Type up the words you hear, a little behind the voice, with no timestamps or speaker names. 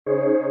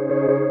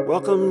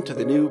Welcome to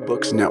the New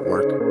Books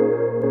Network.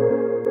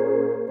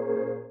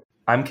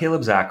 I'm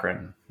Caleb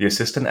Zakarin, the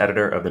assistant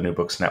editor of the New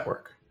Books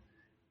Network.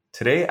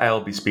 Today,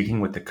 I'll be speaking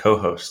with the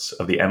co-hosts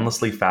of the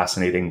endlessly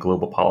fascinating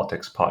global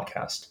politics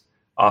podcast,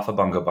 Afa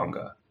Bunga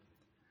Bunga.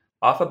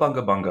 Afa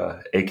Bunga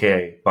Bunga,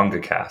 aka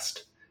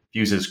BungaCast,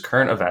 fuses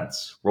current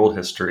events, world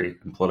history,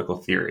 and political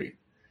theory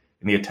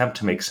in the attempt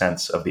to make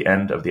sense of the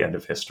end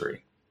of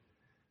history.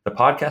 The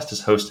podcast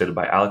is hosted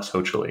by Alex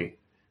Hochuli,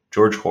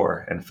 George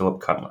Hoare, and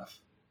Philip Cunliffe,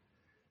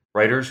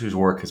 writers whose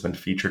work has been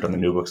featured on the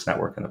New Books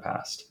Network in the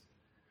past.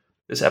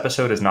 This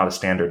episode is not a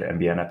standard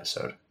NBN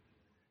episode.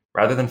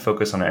 Rather than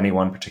focus on any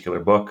one particular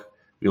book,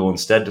 we will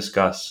instead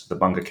discuss the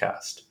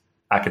BungaCast,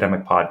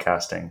 academic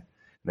podcasting, and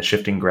the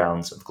shifting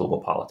grounds of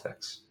global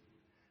politics.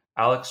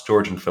 Alex,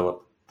 George, and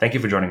Philip, thank you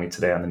for joining me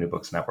today on the New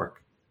Books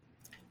Network.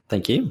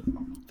 Thank you.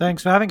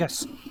 Thanks for having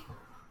us.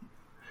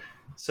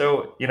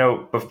 So,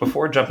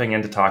 before jumping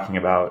into talking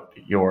about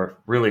your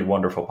really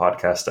wonderful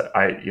podcast,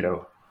 I,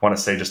 want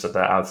to say just at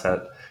the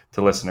outset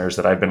to listeners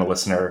that I've been a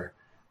listener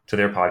to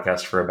their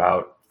podcast for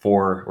about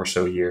 4 or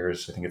so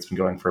years. I think it's been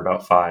going for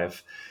about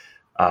 5.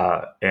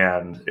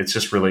 And it's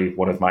just really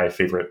one of my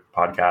favorite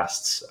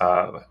podcasts.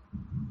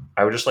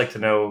 I would just like to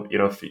know,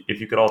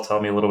 if you could all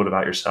tell me a little bit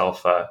about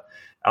yourself.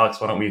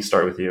 Alex, why don't we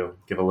start with you?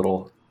 Give a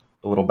little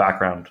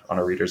background on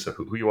our readers of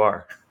who you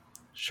are.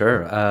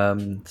 Sure.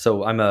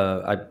 So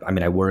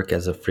I work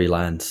as a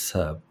freelance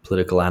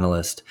political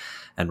analyst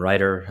and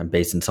writer. I'm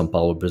based in São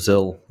Paulo,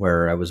 Brazil,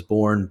 where I was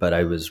born, but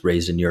I was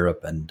raised in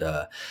Europe and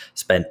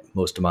spent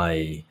most of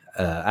my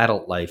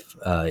adult life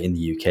in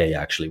the UK,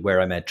 actually, where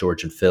I met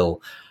George and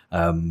Phil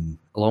a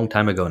long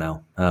time ago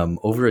now,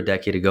 over a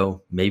decade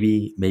ago,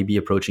 maybe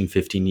approaching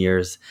 15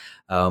 years.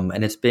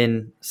 And it's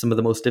been some of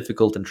the most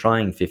difficult and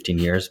trying 15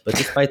 years, but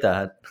despite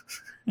that,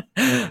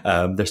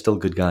 they're still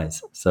good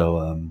guys.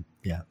 So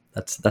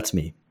that's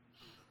me.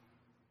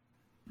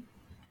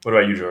 What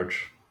about you,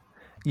 George?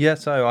 Yeah,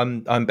 so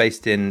I'm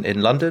based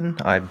in London.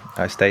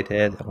 I stayed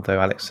here, although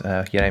Alex,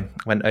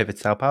 went over to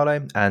Sao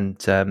Paulo.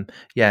 And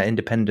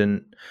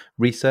independent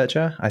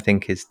researcher, I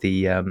think, is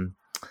the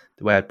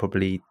way I'd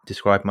probably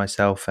describe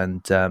myself.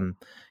 And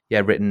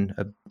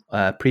written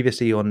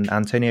previously on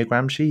Antonio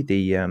Gramsci,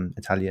 the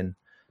Italian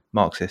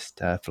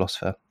Marxist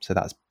philosopher. So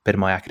that's a bit of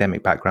my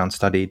academic background.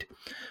 Studied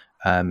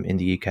in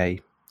the UK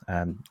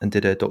and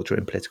did a doctorate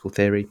in political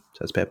theory. So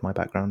that's a bit of my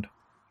background.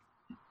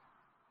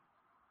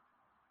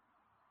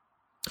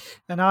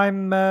 And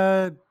I'm,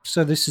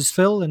 so this is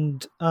Phil,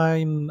 and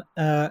I'm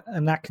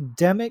an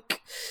academic.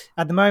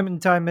 At the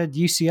moment, I'm at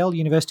UCL,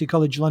 University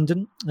College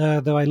London,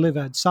 though I live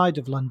outside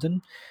of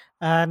London.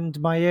 And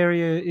my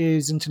area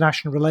is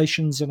international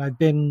relations, and I've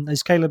been,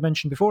 as Caleb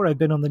mentioned before, I've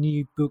been on the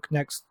New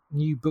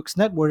Books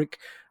Network,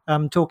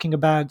 talking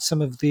about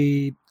some of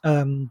the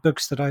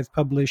books that I've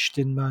published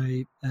in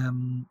my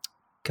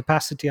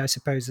capacity, I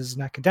suppose, as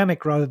an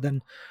academic rather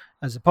than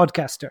as a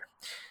podcaster.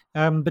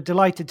 But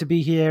delighted to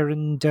be here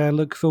and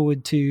look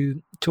forward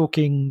to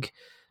talking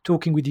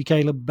with you,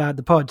 Caleb, about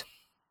the pod.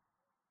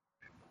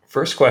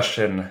 First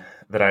question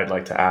that I'd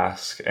like to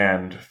ask,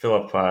 and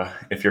Philip,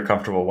 if you're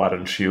comfortable, why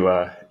don't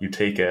you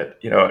take it?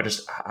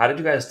 Just how did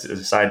you guys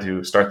decide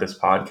to start this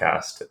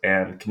podcast?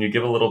 And can you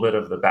give a little bit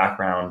of the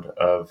background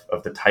of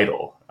the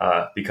title?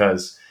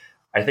 Because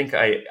I think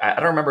I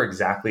don't remember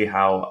exactly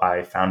how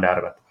I found out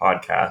about the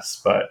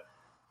podcast, but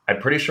I'm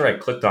pretty sure I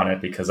clicked on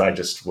it because I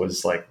just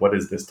was like, what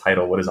is this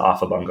title? What is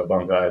Afa Bunga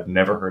Bunga? I've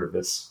never heard of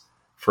this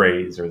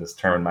phrase or this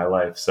term in my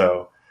life.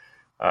 So,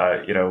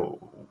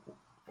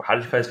 how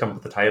did you guys come up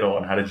with the title,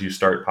 and how did you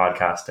start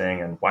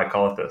podcasting, and why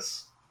call it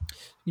this?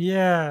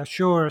 Yeah,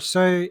 sure.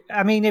 So,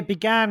 it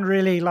began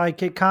really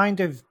it kind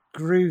of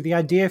grew, the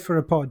idea for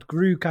a pod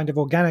grew kind of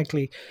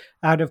organically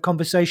out of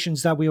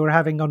conversations that we were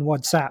having on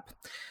WhatsApp.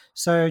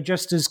 So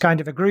just as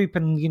kind of a group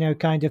and,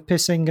 kind of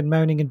pissing and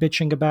moaning and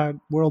bitching about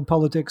world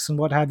politics and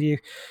what have you,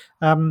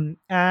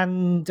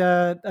 and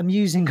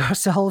amusing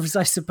ourselves,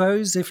 I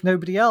suppose, if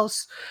nobody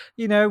else,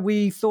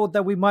 we thought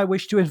that we might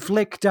wish to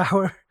inflict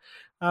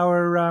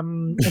our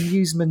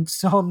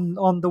amusements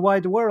on the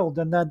wider world,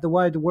 and that the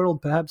wider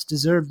world perhaps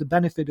deserved the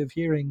benefit of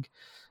hearing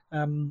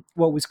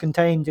what was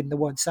contained in the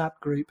WhatsApp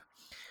group.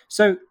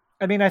 So,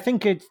 I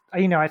think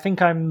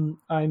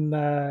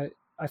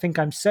I think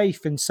I'm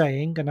safe in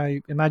saying, and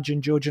I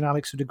imagine George and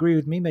Alex would agree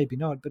with me, maybe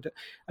not, but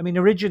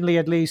originally,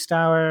 at least,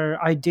 our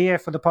idea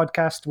for the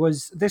podcast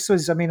was, I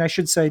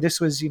should say this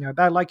was,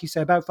 about, like you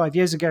say, about 5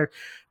 years ago,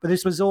 but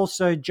this was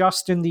also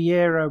just in the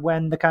era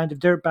when the kind of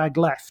dirtbag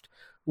left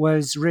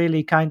was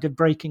really kind of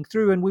breaking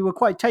through, and we were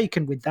quite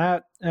taken with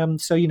that.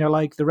 So,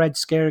 like the Red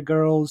Scare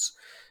girls,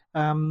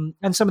 and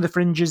some of the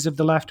fringes of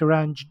the left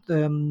around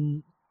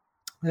the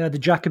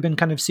Jacobin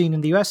kind of scene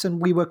in the US, and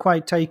we were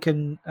quite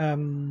taken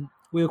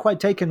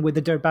with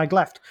the dirtbag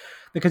left,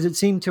 because it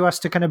seemed to us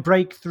to kind of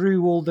break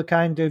through all the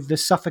kind of the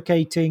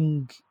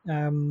suffocating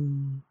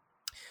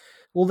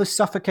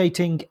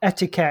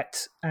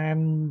etiquette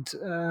and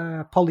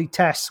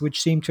politesse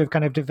which seemed to have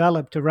kind of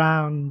developed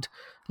around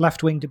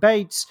left-wing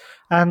debates.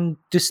 And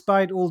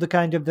despite all the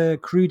kind of the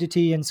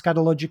crudity and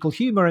scatological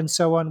humor and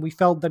so on, we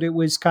felt that it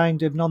was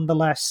kind of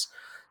nonetheless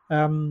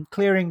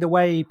clearing the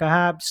way,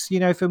 perhaps,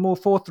 for more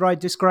forthright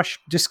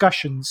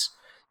discussions,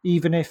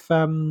 even if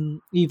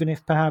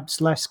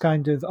perhaps less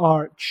kind of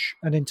arch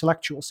and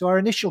intellectual. So our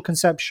initial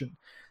conception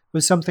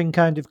was something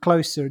kind of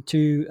closer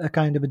to a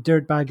kind of a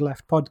dirtbag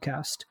left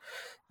podcast.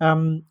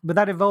 But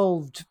that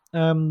evolved,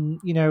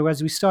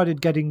 as we started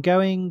getting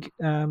going,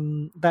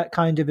 that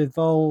kind of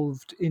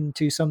evolved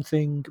into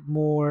something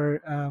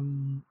more,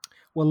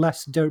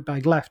 less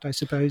dirtbag left, I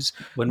suppose.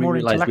 When we more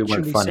realized we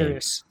intellectually weren't funny.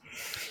 Serious.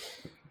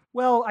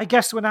 Well, I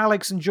guess when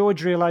Alex and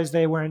George realized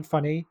they weren't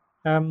funny,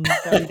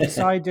 that we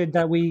decided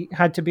that we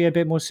had to be a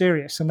bit more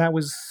serious, and that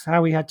was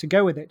how we had to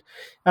go with it.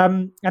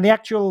 And the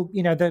actual,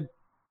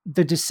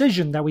 the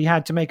decision that we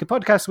had to make a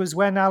podcast was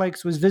when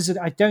Alex was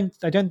visiting. I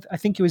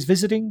think he was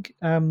visiting.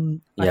 I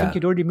think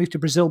he'd already moved to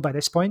Brazil by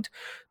this point,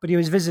 but he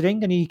was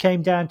visiting, and he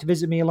came down to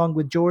visit me along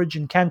with George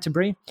in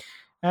Canterbury.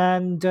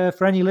 And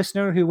for any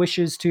listener who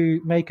wishes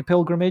to make a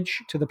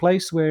pilgrimage to the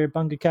place where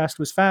BungaCast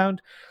was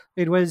found,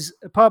 it was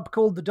a pub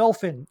called The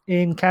Dolphin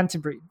in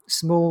Canterbury,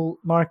 small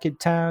market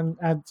town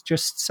at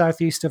just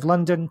southeast of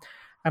London.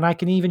 And I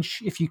can even,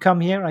 if you come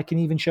here, I can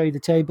even show you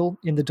the table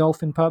in the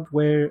Dolphin pub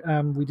where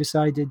we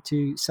decided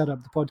to set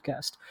up the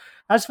podcast.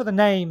 As for the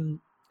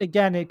name,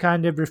 again, it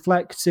kind of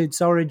reflects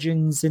its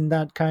origins in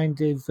that kind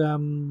of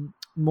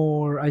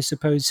more, I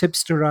suppose,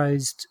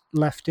 hipsterized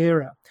left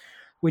era,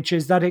 which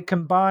is that it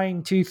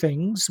combined two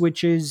things,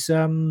 which is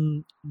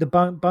the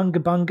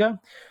bunga bunga,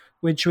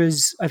 which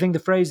was, I think the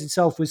phrase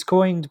itself was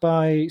coined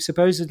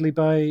supposedly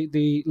by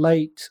the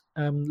late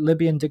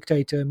Libyan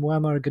dictator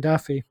Muammar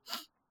Gaddafi,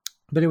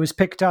 but it was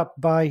picked up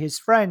by his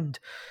friend,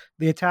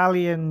 the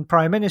Italian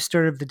prime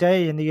minister of the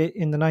day in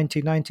the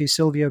 1990s,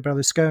 Silvio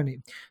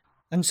Berlusconi.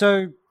 And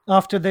so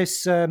after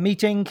this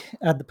meeting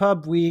at the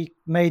pub, we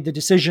made the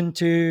decision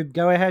to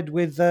go ahead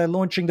with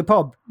launching the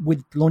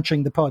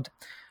pod.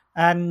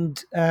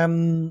 And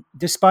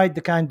despite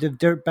the kind of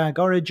dirtbag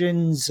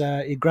origins,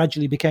 it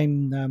gradually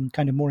became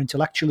kind of more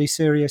intellectually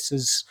serious,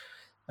 as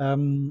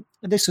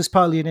this was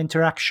partly an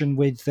interaction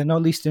with,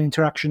 not least an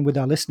interaction with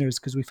our listeners,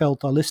 because we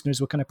felt our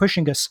listeners were kind of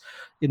pushing us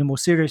in a more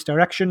serious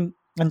direction.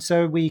 And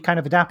so we kind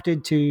of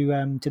adapted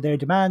to their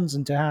demands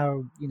and to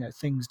how,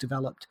 things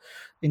developed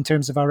in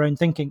terms of our own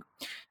thinking.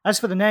 As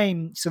for the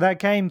name, so that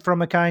came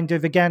from a kind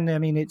of, again, I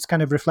mean, it's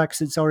kind of reflects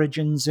its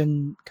origins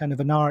in kind of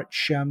an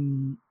arch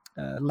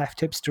left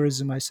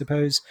hipsterism, I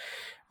suppose,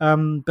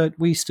 but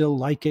we still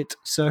like it.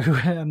 So,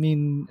 I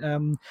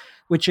mean,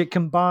 which it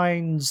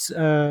combines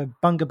bunga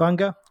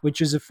bunga,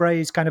 which is a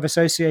phrase kind of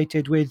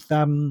associated with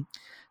the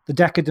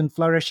decadent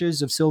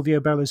flourishes of Silvio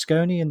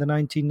Berlusconi in the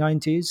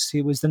 1990s.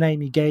 It was the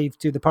name he gave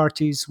to the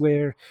parties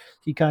where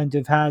he kind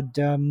of had,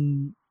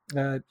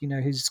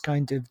 his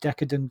kind of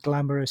decadent,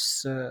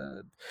 glamorous,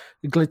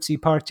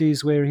 glitzy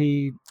parties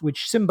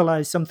which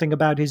symbolized something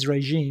about his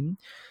regime.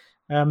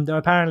 Though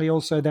apparently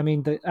also, I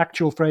mean, the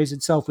actual phrase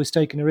itself was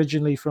taken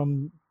originally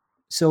from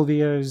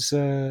Silvio's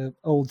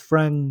old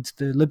friend,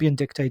 the Libyan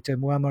dictator,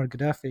 Muammar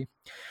Gaddafi.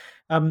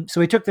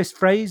 So he took this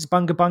phrase,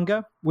 bunga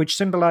bunga, which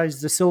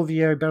symbolized the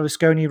Silvio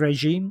Berlusconi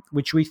regime,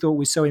 which we thought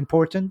was so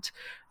important,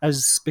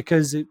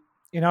 because it,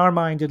 in our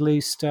mind at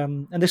least,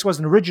 and this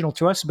wasn't original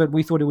to us, but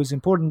we thought it was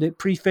important, it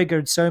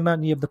prefigured so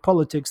many of the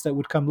politics that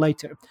would come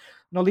later.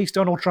 Not least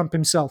Donald Trump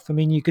himself. I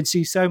mean, you could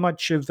see so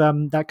much of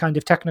that kind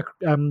of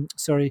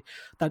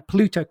that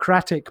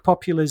plutocratic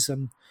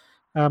populism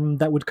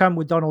that would come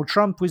with Donald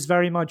Trump was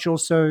very much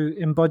also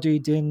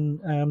embodied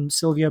in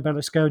Silvio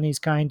Berlusconi's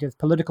kind of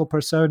political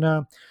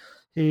persona.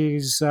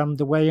 His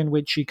the way in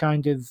which he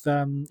kind of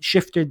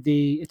shifted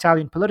the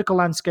Italian political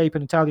landscape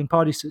and Italian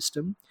party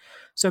system.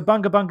 So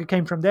bunga bunga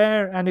came from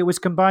there, and it was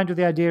combined with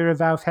the idea of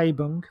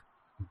Aufhebung,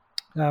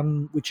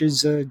 which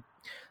is a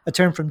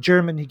term from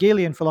German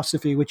Hegelian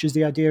philosophy, which is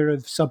the idea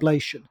of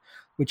sublation,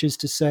 which is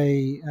to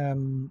say,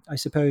 I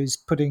suppose,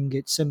 putting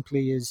it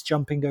simply, is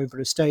jumping over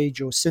a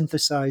stage or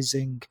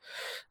synthesizing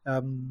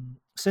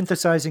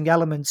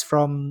elements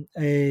from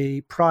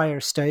a prior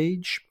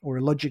stage, or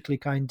a logically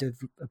kind of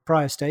a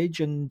prior stage,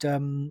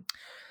 and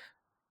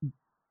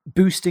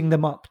boosting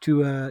them up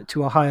to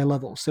a higher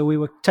level. So we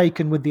were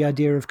taken with the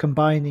idea of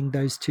combining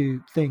those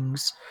two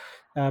things.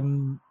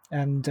 And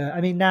I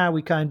mean, now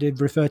we kind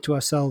of refer to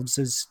ourselves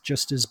as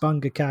just as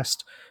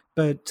BungaCast,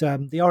 but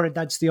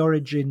that's the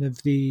origin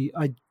of the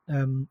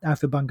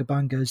Alpha Bunga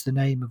Bunga is the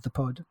name of the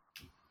pod.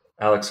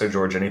 Alex or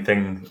George,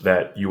 anything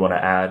that you want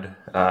to add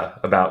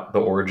about the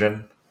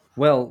origin?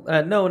 Well,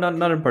 no,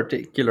 not in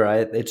particular.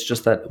 It's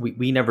just that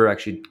we never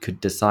actually could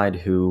decide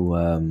who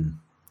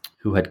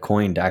had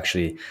coined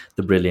actually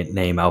the brilliant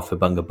name Alpha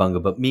Bunga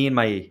Bunga. But me, in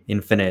my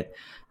infinite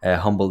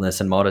humbleness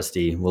and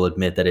modesty, will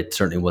admit that it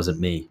certainly wasn't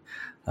me.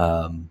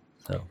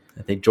 So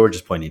I think George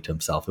is pointing to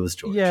himself. It was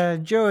George. Yeah,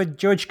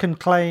 George can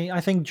claim.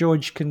 I think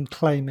George can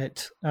claim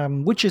it,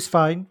 which is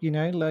fine.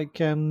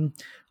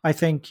 I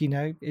think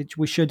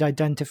we should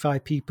identify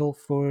people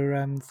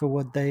for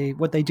what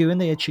they do and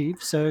they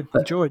achieve. So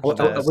George,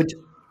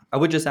 I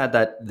would just add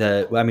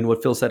that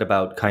what Phil said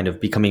about kind of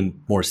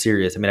becoming more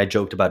serious. I mean, I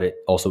joked about it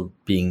also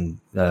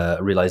being a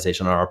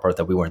realization on our part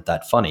that we weren't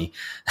that funny,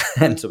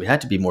 and so we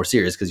had to be more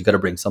serious because you got to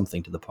bring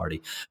something to the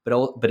party.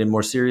 But in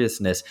more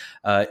seriousness,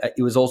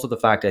 it was also the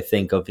fact, I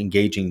think, of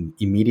engaging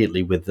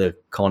immediately with the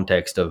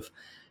context of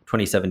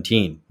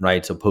 2017,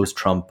 right? So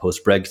post-Trump,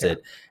 post-Brexit,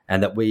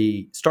 and that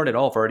we started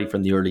off already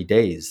from the early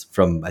days,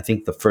 from I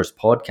think the first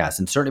podcast,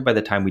 and certainly by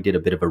the time we did a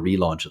bit of a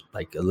relaunch,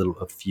 like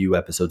a few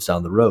episodes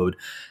down the road,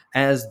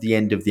 as the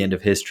end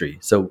of history.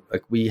 So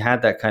like we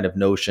had that kind of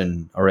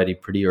notion already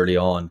pretty early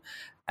on,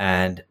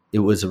 and it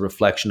was a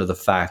reflection of the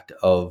fact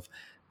of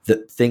the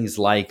things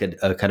like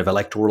a kind of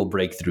electoral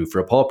breakthrough for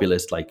a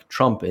populist like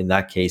Trump in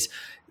that case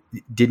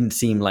didn't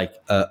seem like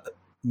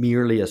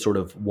merely a sort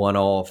of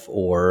one-off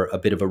or a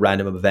bit of a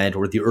random event,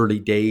 or the early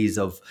days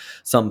of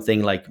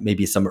something like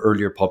maybe some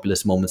earlier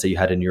populist moments that you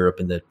had in Europe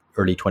in the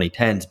early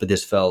 2010s. But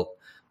this felt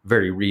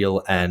very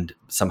real and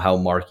somehow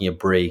marking a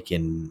break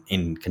in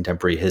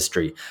contemporary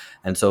history.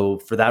 And so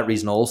for that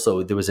reason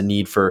also, there was a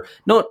need for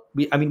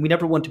we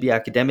never want to be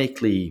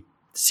academically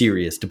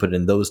serious, to put it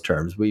in those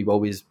terms. We've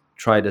always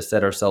try to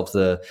set ourselves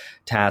the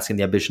task and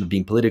the ambition of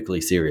being politically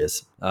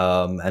serious.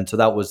 And so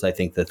that was, I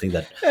think, the thing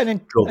that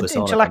drove us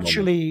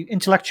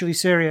intellectually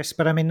serious,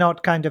 but I mean,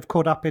 not kind of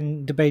caught up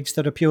in debates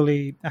that are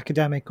purely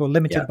academic or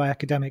limited by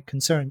academic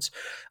concerns.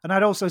 And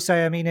I'd also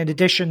say, I mean, in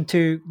addition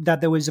to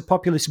that, there was a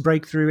populist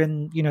breakthrough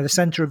in, the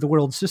center of the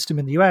world system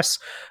in the US.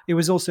 It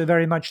was also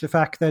very much the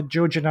fact that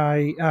George and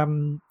I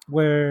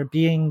were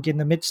being in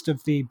the midst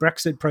of the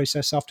Brexit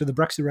process after the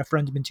Brexit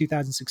referendum in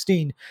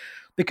 2016,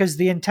 because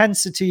the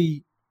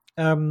intensity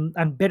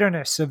and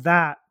bitterness of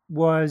that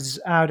was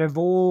out of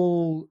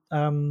all,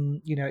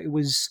 it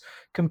was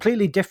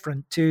completely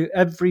different to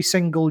every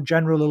single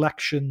general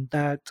election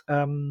that,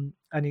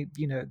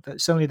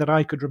 certainly that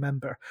I could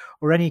remember,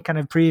 or any kind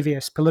of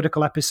previous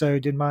political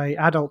episode in my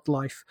adult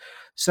life.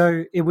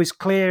 So it was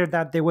clear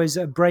that there was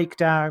a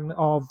breakdown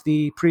of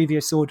the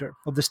previous order,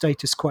 of the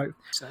status quo.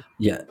 So.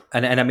 Yeah,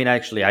 and I mean,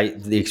 actually,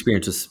 the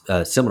experience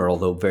was similar,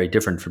 although very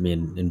different for me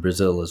in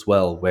Brazil as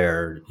well,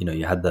 where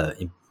you had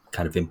the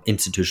kind of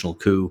institutional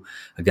coup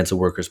against the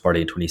Workers'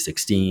 Party in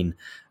 2016,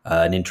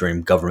 an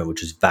interim government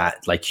which was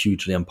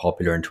hugely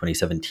unpopular in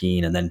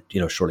 2017, and then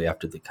shortly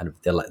after the kind of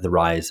the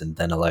rise and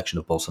then election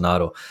of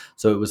Bolsonaro.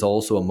 So it was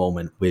also a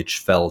moment which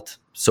felt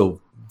so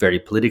very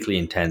politically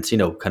intense.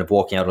 Kind of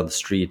walking out on the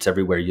streets,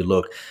 everywhere you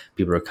look,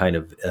 people are kind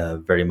of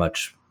very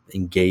much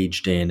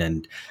engaged in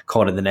and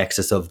caught in the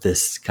nexus of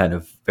this kind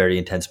of very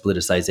intense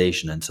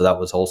politicization. And so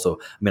that was also,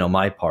 on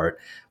my part,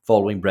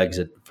 following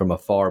Brexit from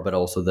afar, but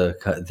also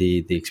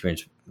the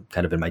experience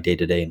kind of in my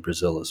day-to-day in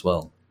Brazil as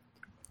well.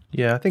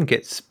 Yeah, I think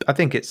it's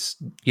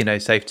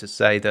safe to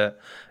say that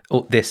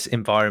this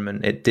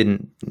environment,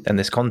 and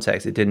this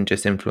context, it didn't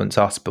just influence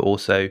us, but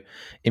also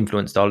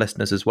influenced our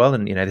listeners as well.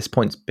 And this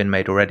point's been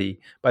made already,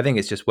 but I think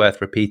it's just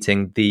worth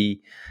repeating.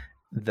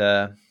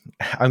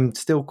 I'm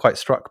still quite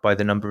struck by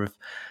the number of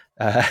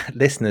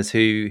listeners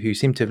who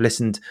seem to have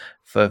listened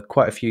for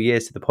quite a few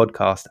years to the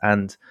podcast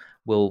and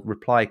will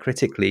reply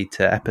critically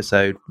to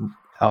episode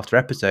after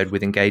episode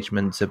with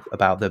engagements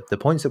about the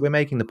points that we're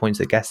making, the points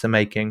that guests are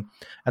making.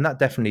 And that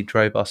definitely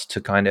drove us to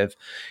kind of,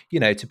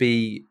 to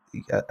be,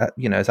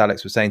 as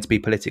Alex was saying, to be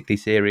politically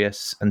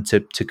serious and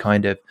to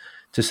kind of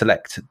to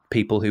select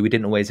people who we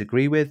didn't always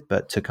agree with,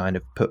 but to kind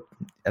of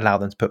allow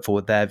them to put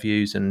forward their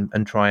views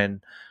and try and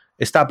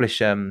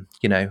establish,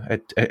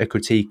 a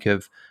critique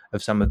of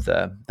some of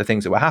the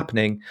things that were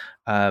happening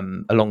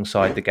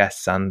alongside the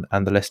guests and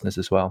the listeners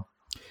as well.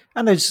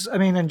 And there's,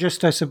 and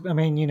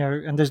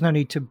there's no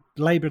need to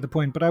labor the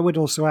point, but I would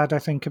also add, I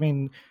think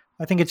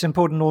it's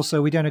important also,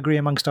 we don't agree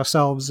amongst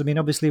ourselves.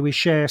 Obviously we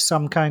share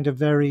some kind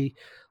of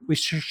we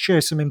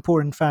share some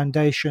important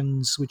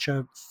foundations, which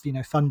are,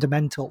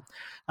 fundamental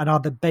and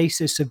are the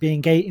basis of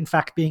being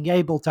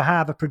able to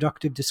have a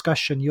productive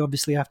discussion. You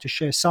obviously have to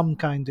share some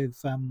kind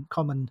of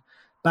common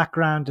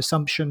background,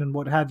 assumption, and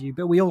what have you.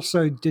 But we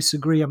also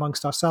disagree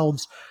amongst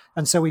ourselves.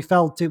 And so we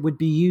felt it would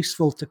be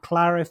useful to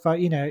clarify,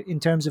 in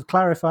terms of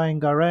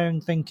clarifying our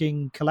own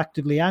thinking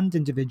collectively and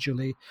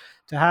individually,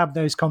 to have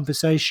those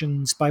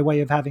conversations by way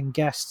of having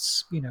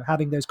guests,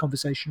 having those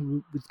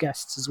conversations with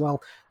guests as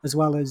well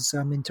as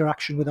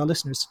interaction with our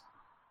listeners.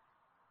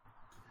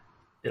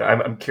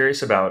 I'm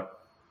curious about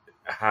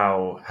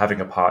how having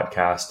a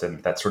podcast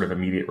and that sort of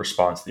immediate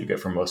response that you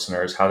get from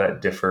listeners, how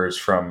that differs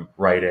from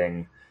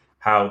writing,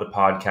 how the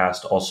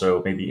podcast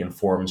also maybe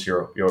informs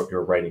your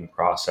writing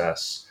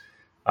process.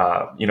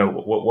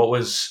 What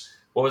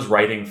was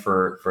writing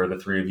for the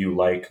three of you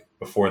like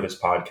before this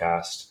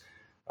podcast,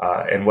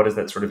 and what has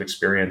that sort of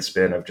experience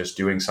been of just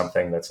doing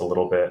something that's a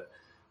little bit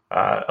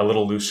a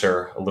little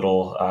looser, a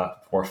little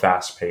more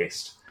fast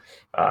paced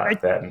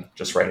than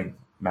just writing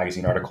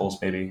magazine articles,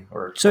 maybe,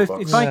 or so.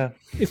 Books.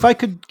 If I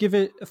could give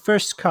it a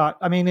first cut,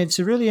 it's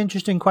a really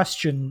interesting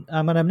question,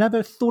 and I've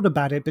never thought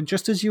about it. But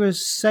just as you were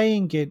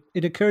saying it,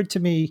 it occurred to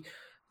me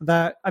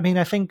that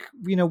I think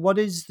what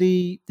is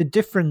the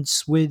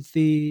difference with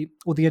the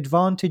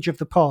advantage of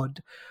the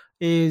pod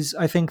is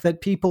I think that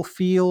people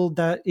feel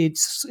that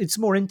it's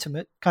more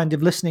intimate, kind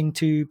of listening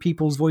to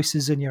people's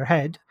voices in your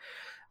head.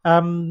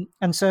 And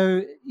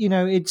so,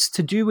 it's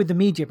to do with the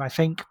medium, I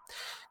think,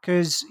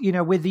 because,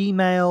 with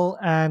email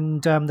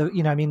and,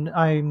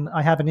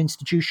 I have an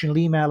institutional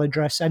email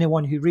address.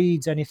 Anyone who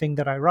reads anything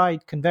that I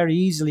write can very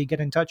easily get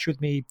in touch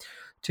with me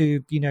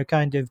to,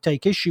 kind of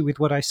take issue with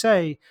what I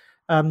say.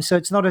 So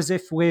it's not as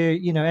if we're,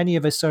 any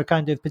of us are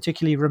kind of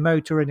particularly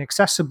remote or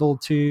inaccessible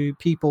to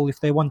people if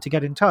they want to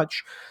get in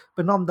touch.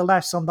 But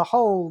nonetheless, on the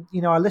whole,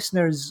 our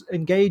listeners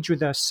engage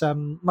with us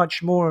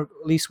much more,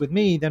 at least with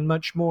me,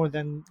 much more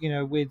than,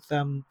 with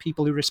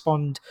people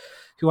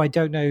who I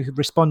don't know,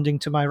 responding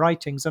to my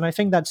writings. And I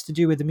think that's to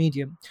do with the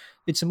medium.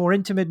 It's a more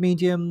intimate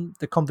medium.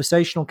 The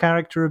conversational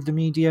character of the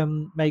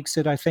medium makes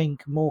it, I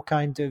think, more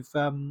kind of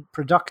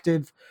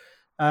productive.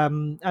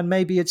 And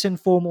maybe it's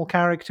informal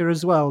character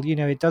as well.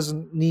 It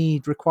doesn't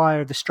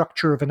require the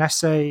structure of an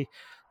essay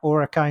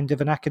or a kind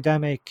of an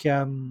academic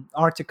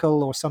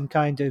article or some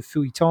kind of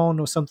feuilleton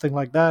or something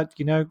like that,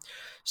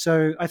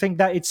 So I think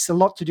that it's a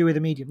lot to do with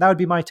the medium. That would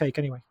be my take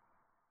anyway.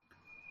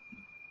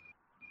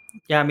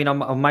 Yeah, I mean,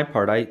 on my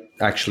part, I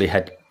actually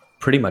had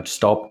pretty much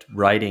stopped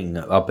writing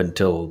up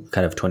until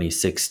kind of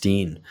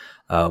 2016,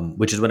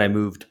 which is when I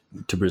moved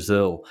to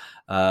Brazil.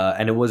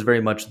 And it was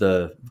very much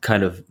the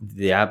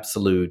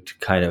absolute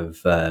kind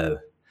of,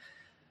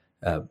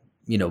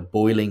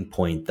 boiling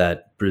point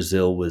that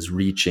Brazil was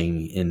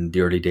reaching in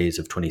the early days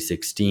of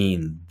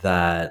 2016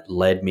 that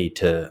led me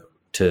to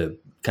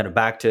kind of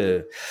back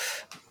to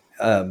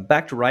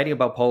writing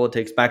about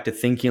politics, back to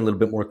thinking a little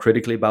bit more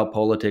critically about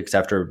politics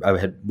after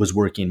I was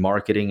working in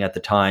marketing at the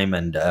time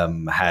and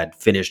had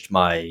finished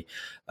my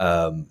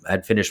kind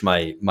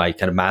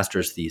of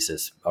master's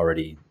thesis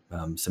already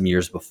some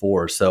years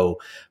before. So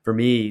for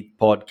me,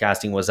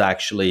 podcasting was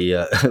actually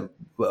a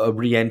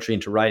re-entry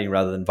into writing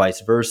rather than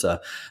vice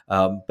versa.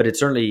 But it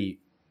certainly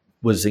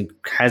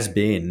has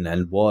been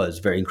and was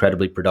very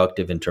incredibly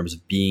productive in terms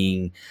of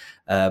being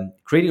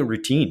creating a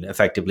routine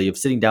effectively of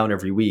sitting down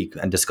every week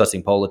and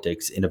discussing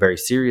politics in a very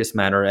serious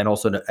manner, and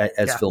also,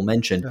 as Phil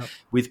mentioned,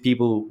 with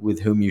people with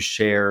whom you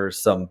share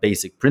some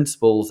basic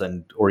principles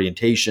and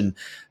orientation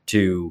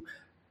to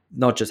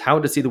not just how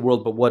to see the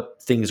world, but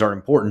what things are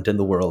important in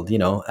the world,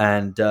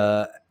 and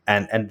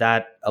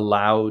that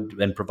allowed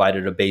and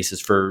provided a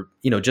basis for,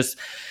 just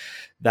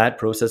that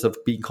process of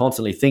being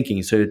constantly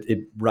thinking. So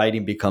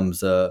writing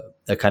becomes a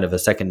kind of a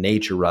second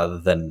nature rather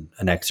than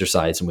an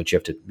exercise in which you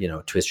have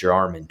to, twist your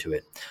arm into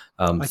it.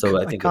 I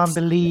can't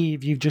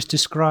believe you've just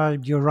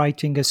described your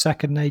writing as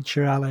second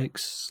nature,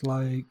 Alex.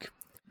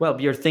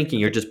 Well, you're thinking,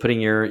 you're just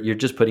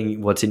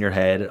putting what's in your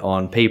head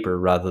on paper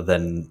rather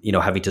than,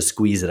 having to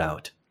squeeze it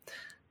out,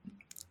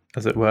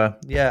 as it were.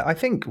 Yeah, I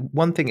think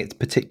one thing it's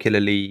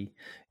particularly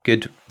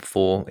good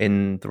for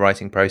in the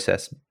writing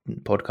process,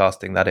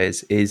 podcasting that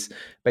is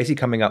basically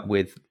coming up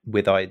with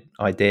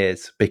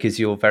ideas, because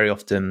you're very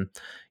often,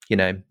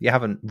 you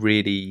haven't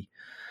really,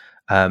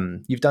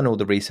 you've done all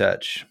the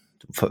research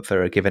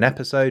for a given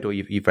episode, or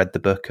you've read the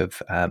book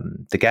of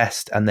the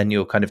guest, and then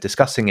you're kind of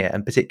discussing it.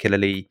 And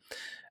particularly,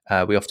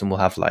 we often will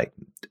have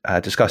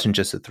a discussion,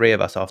 just the three of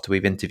us, after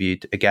we've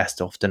interviewed a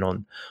guest, often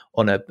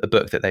on a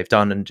book that they've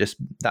done, and just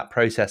that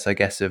process, I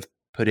guess, of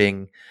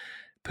putting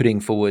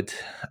forward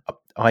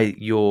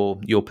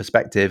your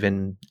perspective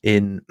in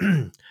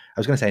I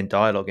was going to say in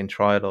dialogue, in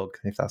trialogue,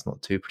 if that's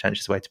not too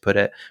pretentious way to put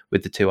it,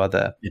 with the two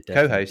other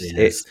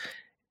co-hosts.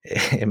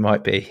 It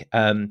might be,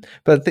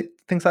 but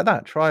things like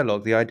that,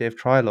 trialogue, the idea of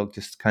trialogue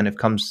just kind of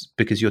comes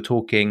because you're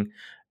talking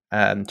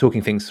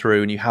things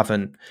through, and you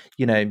haven't,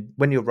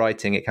 when you're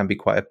writing, it can be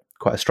quite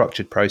a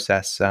structured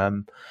process.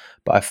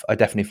 But I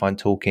definitely find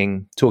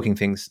talking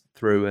things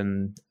through,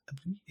 and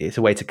it's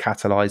a way to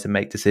catalyze and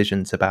make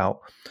decisions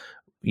about,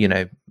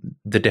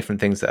 the different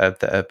things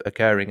that are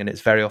occurring. And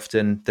it's very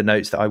often the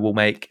notes that I will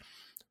make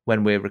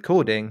when we're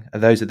recording,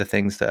 and those are the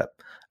things that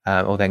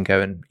will then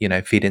go and,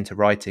 feed into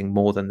writing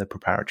more than the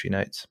preparatory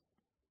notes.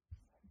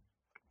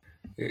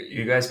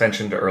 You guys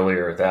mentioned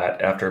earlier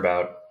that after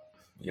about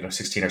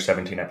 16 or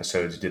 17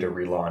 episodes, you did a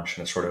relaunch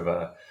and a sort of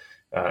a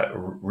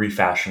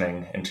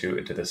refashioning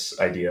into this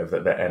idea of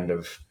the end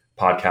of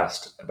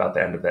podcast, about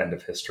the end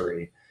of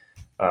history.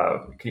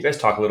 Can you guys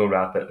talk a little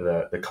about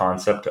the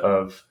concept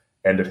of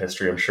end of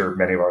history? I'm sure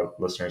many of our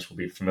listeners will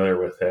be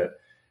familiar with it.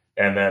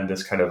 And then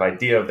this kind of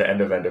idea of the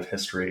end of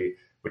history,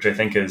 which I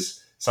think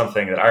is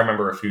something that I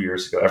remember a few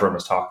years ago, everyone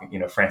was talking,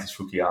 Francis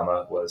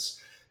Fukuyama was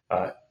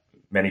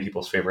many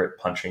people's favorite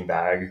punching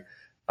bag.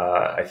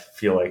 I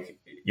feel like,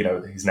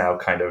 he's now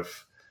kind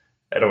of,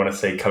 I don't want to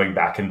say coming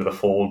back into the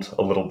fold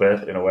a little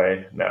bit in a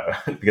way, no,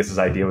 because his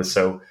idea was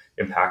so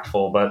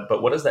impactful.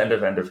 But what does the end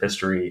of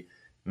history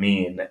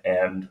mean?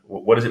 And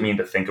what does it mean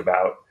to think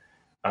about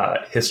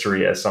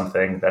history as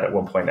something that at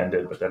one point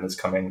ended, but then is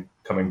coming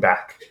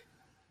back?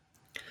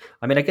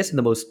 I mean, I guess in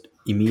the most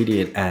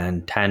immediate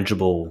and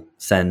tangible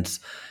sense,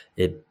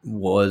 it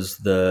was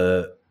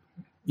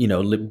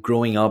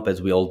growing up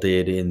as we all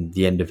did in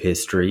the end of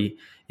history.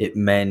 It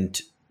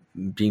meant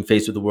being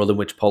faced with a world in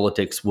which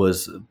politics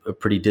was a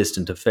pretty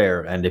distant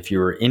affair. And if you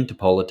were into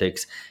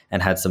politics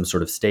and had some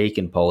sort of stake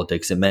in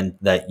politics, it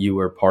meant that you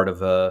were part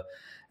of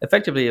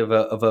effectively of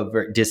a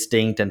very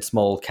distinct and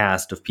small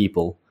cast of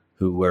people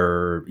who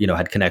were,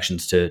 had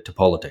connections to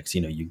politics.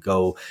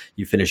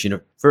 You finish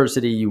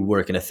university, you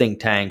work in a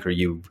think tank, or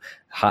you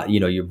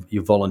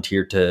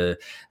volunteer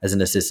as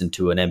an assistant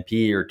to an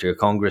MP or to a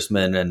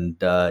congressman,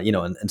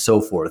 and so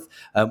forth.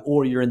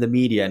 Or you're in the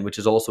media, and which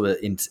is also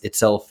in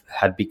itself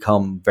had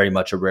become very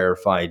much a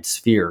rarefied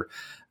sphere.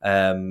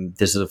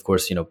 This is, of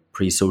course,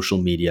 pre-social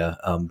media,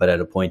 but at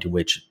a point in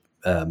which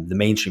the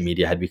mainstream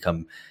media had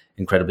become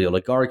incredibly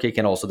oligarchic,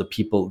 and also the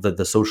people,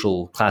 the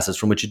social classes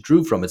from which it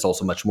drew from, is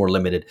also much more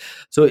limited.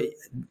 So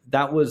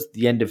that was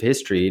the end of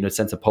history, in a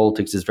sense that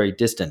politics is very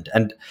distant.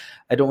 And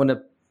I don't want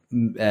to,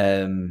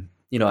 and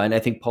I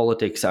think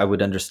politics, I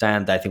would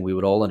understand, I think we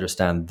would all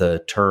understand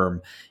the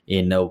term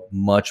in a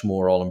much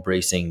more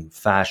all-embracing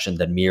fashion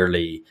than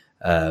merely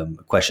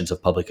questions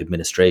of public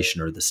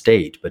administration or the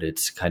state, but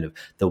it's kind of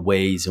the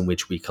ways in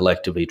which we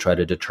collectively try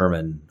to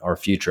determine our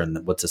future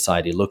and what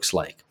society looks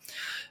like.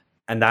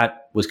 And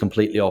that was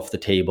completely off the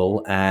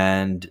table,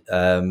 and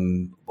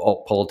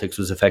all politics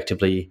was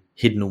effectively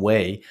hidden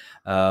away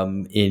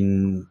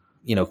in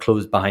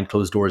behind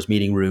closed doors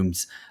meeting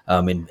rooms,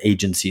 in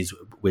agencies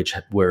which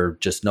were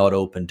just not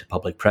open to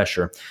public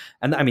pressure.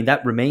 And I mean,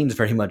 that remains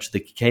very much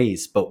the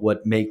case. But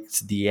what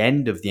makes the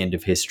end of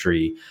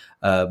history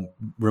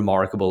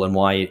remarkable, and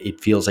why it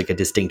feels like a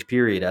distinct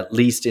period, at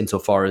least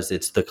insofar as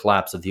it's the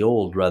collapse of the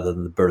old rather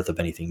than the birth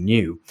of anything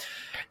new,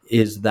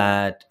 is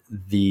that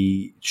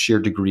the sheer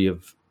degree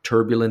of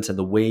turbulence and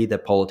the way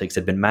that politics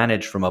had been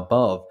managed from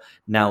above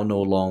now no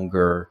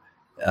longer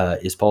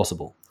is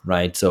possible,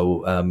 right?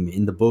 So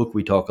in the book,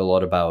 we talk a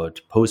lot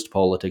about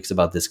post-politics,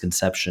 about this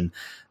conception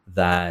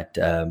that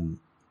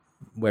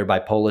whereby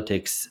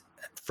politics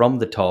from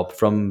the top,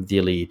 from the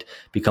elite,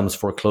 becomes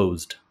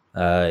foreclosed.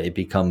 It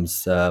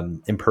becomes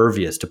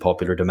impervious to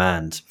popular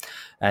demands,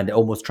 and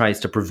almost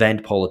tries to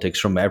prevent politics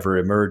from ever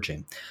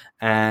emerging.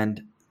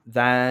 And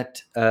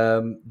that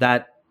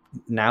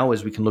now,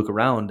 as we can look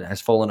around,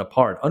 has fallen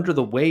apart under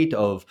the weight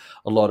of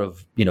a lot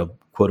of,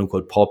 quote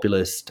unquote,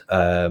 populist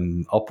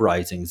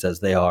uprisings, as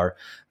they are,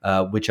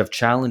 which have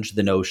challenged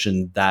the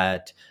notion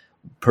that,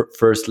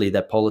 firstly,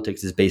 that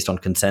politics is based on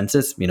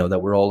consensus,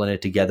 that we're all in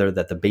it together,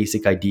 that the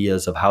basic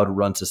ideas of how to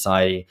run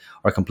society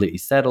are completely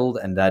settled,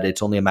 and that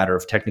it's only a matter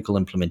of technical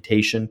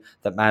implementation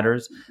that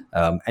matters.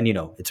 And,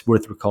 it's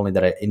worth recalling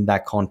that in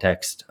that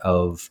context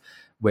of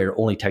where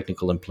only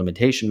technical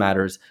implementation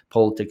matters,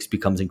 politics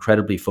becomes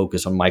incredibly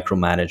focused on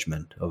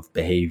micromanagement of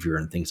behavior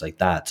and things like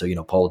that.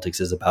 So, politics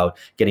is about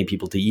getting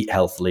people to eat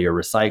healthily or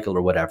recycle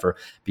or whatever,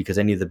 because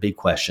any of the big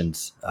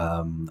questions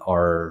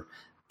are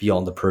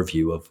beyond the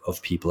purview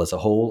of people as a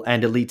whole,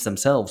 and elites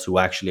themselves, who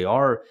actually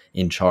are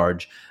in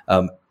charge,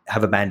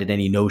 have abandoned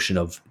any notion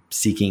of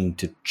seeking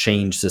to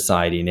change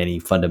society in any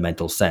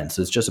fundamental sense.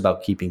 So it's just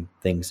about keeping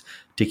things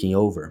ticking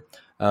over.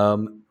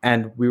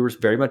 And we were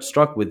very much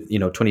struck with,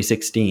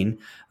 2016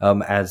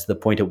 as the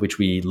point at which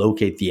we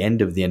locate the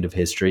end of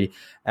history,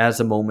 as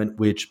a moment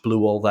which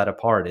blew all that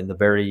apart in the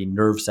very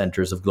nerve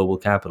centers of global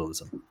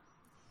capitalism.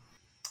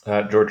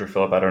 George or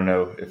Philip, I don't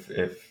know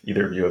if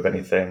either of you have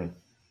anything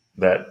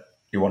that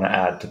you want to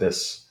add to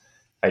this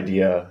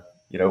idea.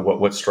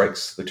 What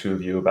strikes the two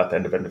of you about the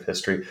end of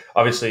history?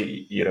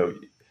 Obviously,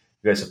 you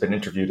guys have been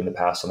interviewed in the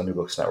past on the New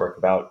Books Network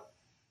about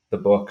the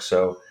book,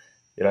 so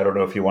I don't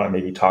know if you want to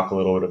maybe talk a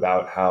little bit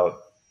about how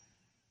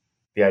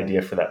the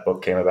idea for that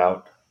book came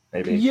about.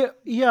 Maybe.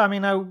 Yeah. I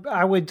mean,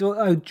 I would.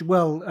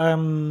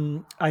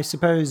 I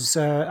suppose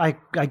I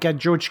get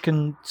George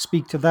can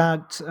speak to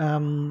that,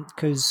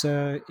 because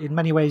in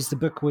many ways the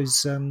book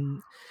was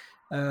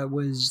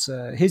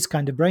his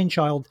kind of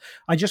brainchild.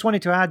 I just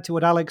wanted to add to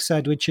what Alex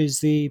said, which is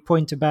the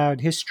point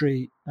about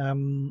history,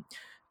 and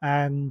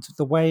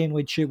the way in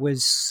which it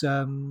was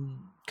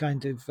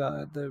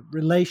the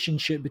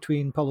relationship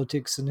between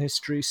politics and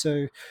history.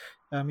 So,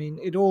 I mean,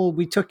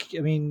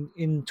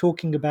 in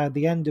talking about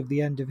the end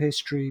of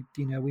history,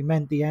 we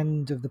meant the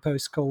end of the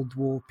post-Cold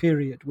War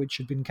period, which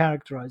had been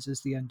characterized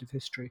as the end of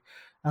history.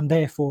 And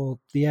therefore,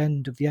 the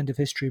end of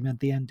history meant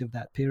the end of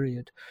that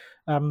period.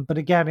 But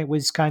again,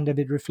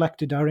 it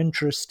reflected our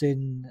interest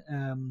in,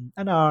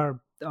 and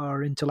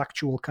our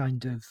intellectual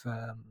kind of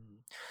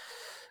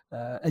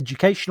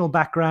educational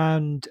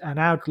background and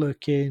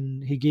outlook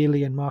in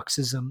Hegelian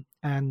Marxism,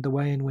 and the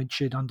way in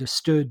which it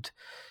understood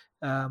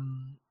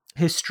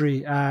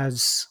history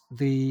as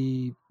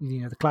the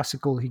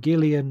classical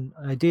Hegelian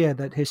idea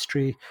that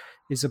history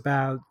is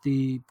about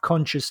the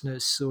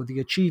consciousness, or the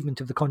achievement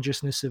of the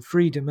consciousness of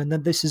freedom, and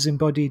that this is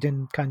embodied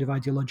in kind of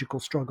ideological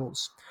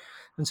struggles.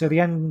 And so the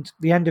end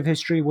of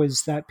history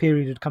was that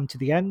period had come to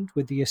the end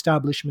with the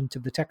establishment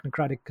of the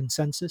technocratic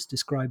consensus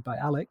described by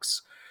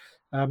Alex,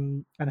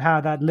 and how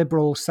that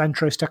liberal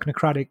centrist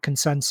technocratic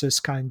consensus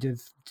kind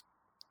of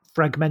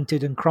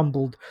fragmented and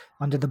crumbled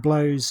under the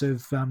blows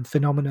of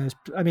phenomena.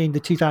 I mean, the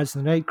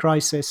 2008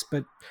 crisis,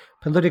 but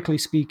politically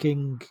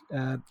speaking,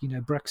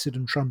 Brexit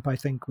and Trump, I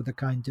think, were the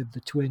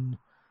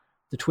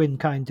twin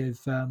kind of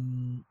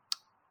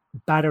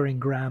battering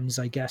rams,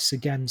 I guess,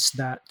 against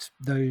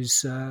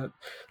those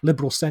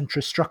liberal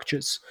centrist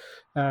structures.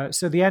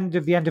 So the end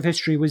of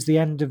history was the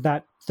end of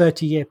that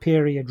 30-year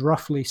period,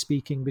 roughly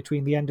speaking,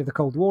 between the end of the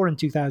Cold War and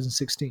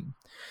 2016.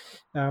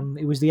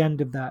 It was the end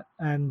of that,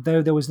 and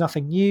though there was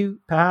nothing new,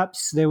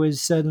 perhaps there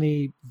was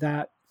certainly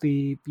that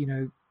we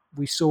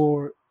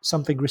saw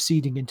something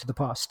receding into the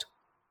past.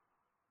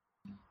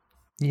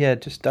 Yeah,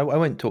 just I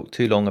won't talk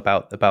too long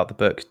about the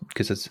book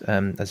because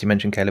as you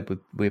mentioned, Caleb,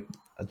 we've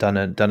done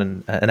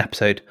an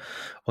episode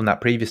on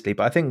that previously.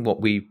 But I think what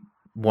we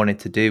wanted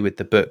to do with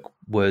the book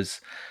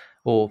was,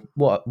 or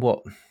what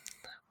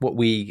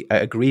we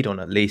agreed on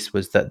at least,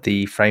 was that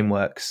the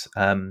frameworks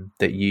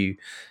that you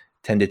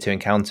tended to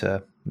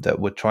encounter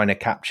that were trying to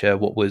capture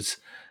what was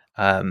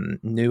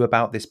new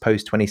about this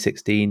post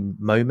 2016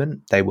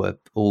 moment, they were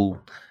all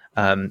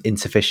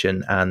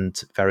insufficient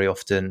and very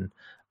often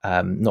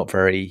not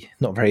very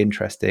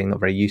interesting, not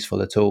very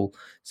useful at all.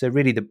 So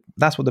really,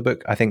 that's what the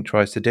book, I think,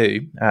 tries to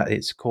do at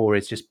its core,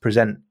 is just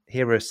present,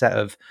 here are a set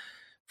of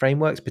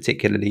frameworks,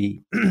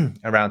 particularly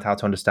around how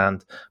to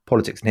understand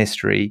politics and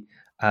history.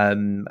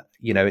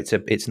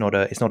 It's not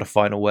a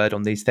final word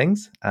on these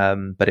things,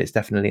 but it's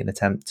definitely an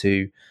attempt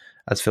to,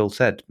 as Phil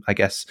said, I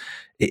guess,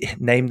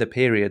 name the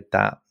period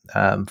that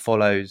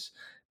follows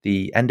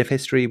the end of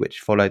history, which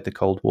followed the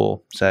Cold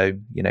War. So,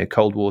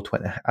 Cold War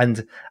 20,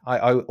 and I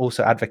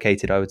also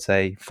advocated, I would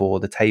say,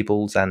 for the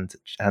tables and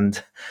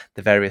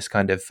the various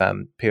kind of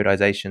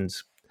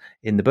periodizations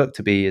in the book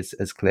to be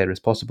as clear as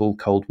possible.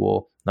 Cold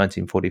War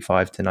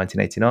 1945 to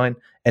 1989,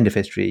 end of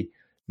history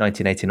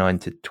 1989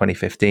 to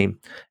 2015,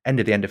 end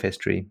of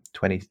history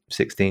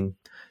 2016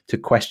 to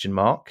question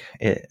mark,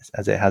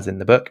 as it has in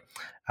the book.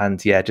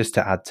 And yeah, just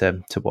to add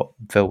to what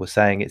Phil was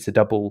saying, it's a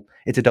double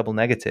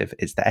negative.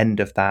 It's the end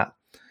of that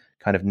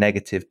kind of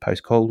negative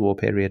post-Cold War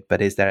period,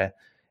 but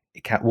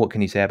what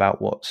can you say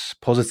about what's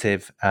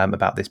positive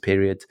about this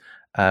period,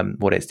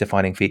 what its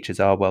defining features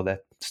are? Well,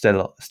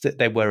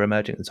 they were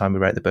emerging at the time we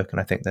wrote the book, and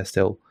I think they're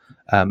still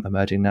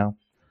emerging now.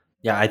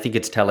 Yeah, I think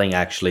it's telling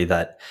actually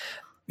that,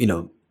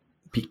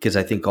 because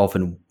I think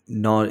often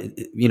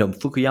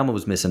Fukuyama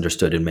was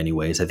misunderstood in many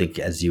ways. I think,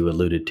 as you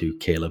alluded to,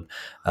 Caleb,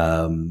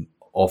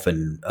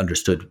 often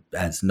understood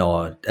as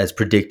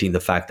predicting the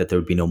fact that there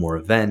would be no more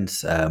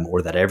events,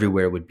 or that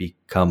everywhere would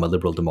become a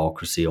liberal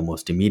democracy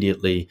almost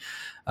immediately,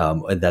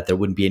 and that there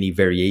wouldn't be any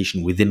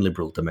variation within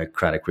liberal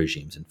democratic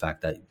regimes. In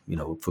fact, that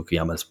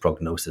Fukuyama's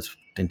prognosis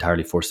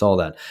entirely foresaw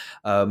that.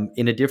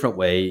 In a different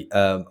way,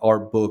 our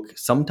book,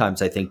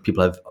 sometimes I think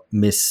people have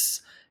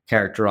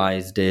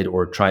mischaracterized it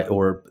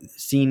or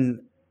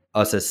seen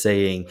us as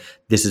saying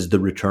this is the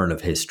return of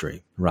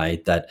history,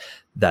 right?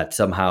 That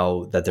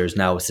somehow that there's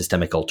now a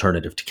systemic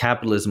alternative to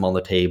capitalism on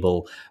the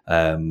table,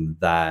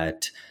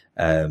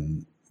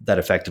 that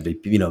effectively,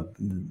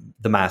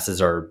 the masses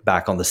are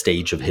back on the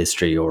stage of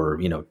history, or,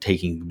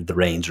 taking the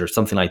reins or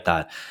something like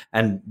that.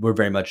 And we're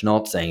very much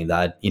not saying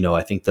that.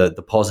 I think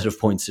the positive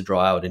points to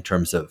draw out in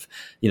terms of,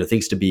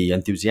 things to be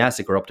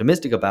enthusiastic or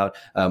optimistic about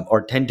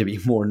or tend to be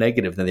more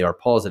negative than they are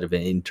positive,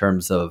 in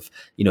terms of,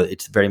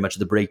 it's very much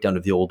the breakdown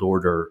of the old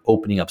order,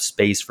 opening up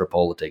space for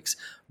politics,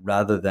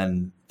 rather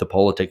than the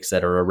politics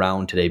that are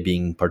around today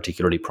being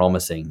particularly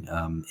promising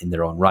in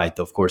their own right.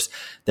 Though, of course,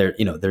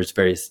 there's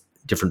various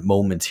different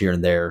moments here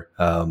and there,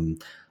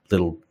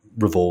 little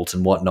revolts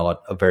and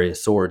whatnot of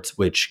various sorts,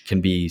 which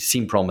can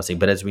seem promising,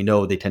 but as we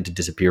know, they tend to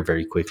disappear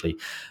very quickly.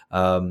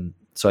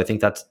 So I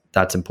think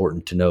that's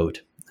important to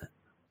note.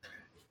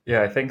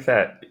 Yeah, I think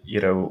that,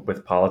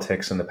 with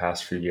politics in the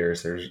past few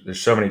years,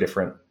 there's so many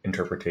different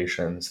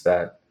interpretations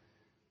that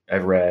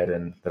I've read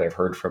and that I've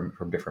heard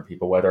from different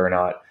people, whether or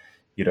not,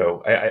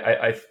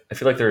 I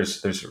feel like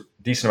there's a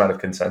decent amount of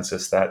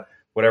consensus that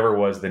whatever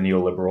was the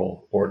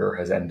neoliberal order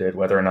has ended.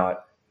 Whether or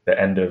not the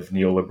end of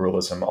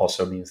neoliberalism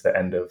also means the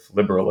end of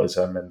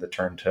liberalism and the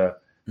turn to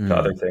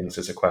other things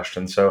is a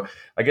question. So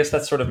I guess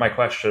that's sort of my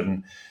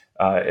question.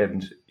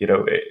 And,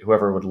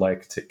 whoever would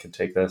like can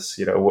take this,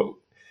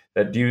 do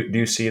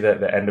you see that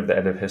the end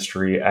of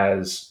history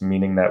as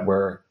meaning that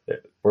we're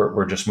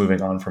just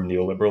moving on from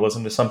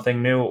neoliberalism to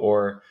something new,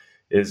 or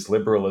is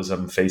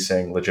liberalism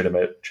facing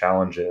legitimate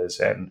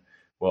challenges, and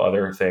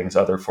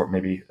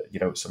maybe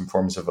some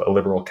forms of a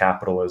liberal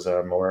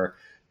capitalism or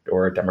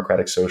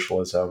democratic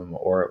socialism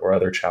or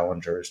other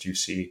challengers? Do you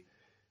see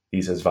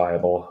these as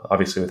viable?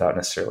 Obviously, without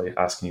necessarily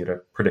asking you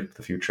to predict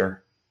the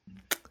future.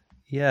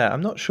 Yeah,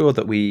 I'm not sure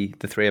that the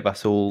three of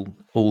us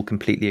all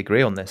completely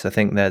agree on this. I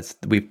think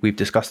we've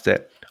discussed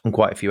it on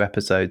quite a few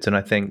episodes, and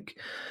I think,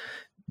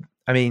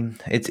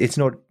 it's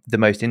not the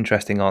most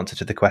interesting answer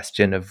to the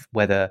question of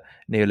whether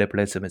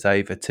neoliberalism is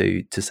over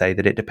to say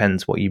that it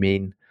depends what you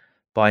mean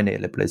by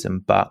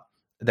neoliberalism, but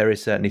there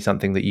is certainly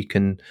something that you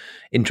can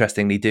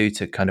interestingly do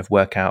to kind of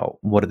work out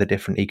what are the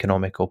different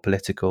economic or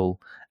political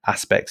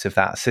aspects of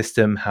that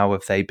system. How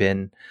have they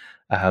been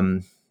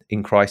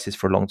in crisis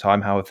for a long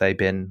time? How have they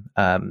been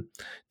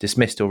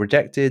dismissed or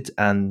rejected?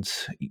 And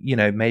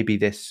maybe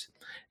this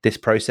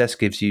process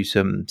gives you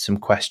some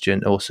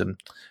question or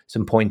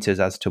some pointers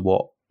as to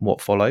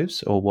what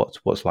follows or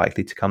what's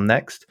likely to come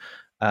next.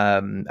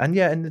 And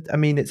I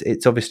mean,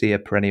 it's obviously a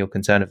perennial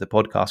concern of the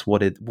podcast.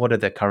 What are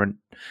the current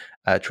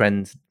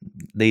trends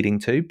leading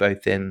to,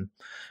 both in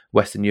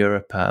Western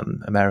Europe,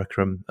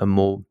 America, and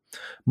more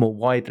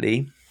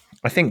widely?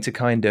 I think to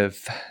kind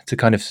of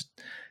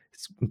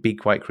be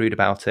quite crude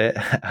about it,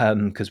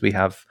 because we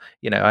have,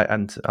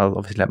 and I'll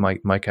obviously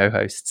let my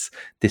co-hosts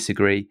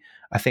disagree.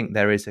 I think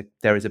there is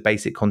a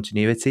basic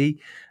continuity,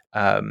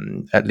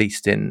 at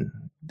least in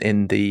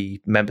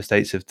the member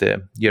states of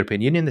the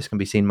European Union. This can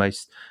be seen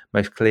most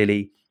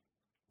clearly,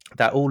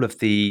 that all of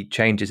the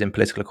changes in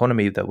political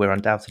economy that we're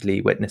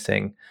undoubtedly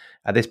witnessing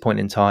at this point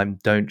in time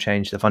don't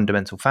change the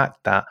fundamental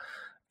fact that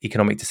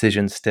economic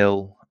decisions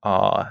still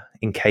are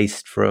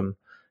encased from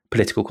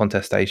political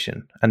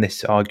contestation. And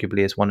this arguably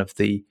is one of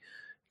the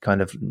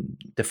kind of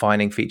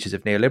defining features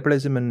of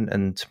neoliberalism.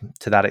 And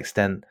to that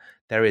extent,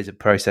 there is a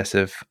process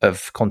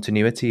of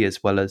continuity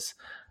as well as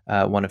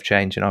one of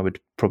change. And I would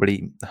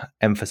probably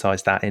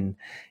emphasize that in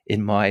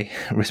my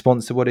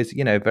response to what is,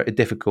 a very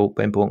difficult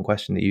but important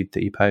question that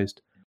you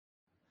posed.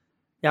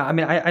 Yeah, I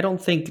mean, I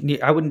don't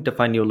think, I wouldn't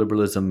define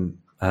neoliberalism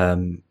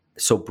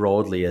so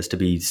broadly as to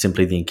be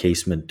simply the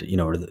encasement,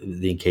 or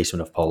the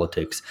encasement of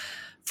politics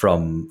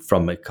from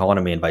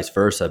economy and vice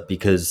versa,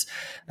 because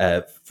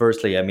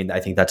firstly, I mean, I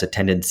think that's a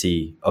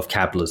tendency of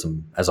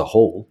capitalism as a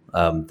whole,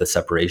 the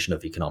separation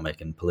of economic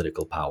and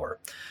political power,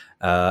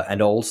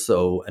 and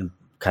also, and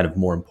kind of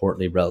more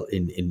importantly,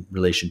 in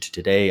relation to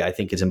today, I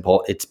think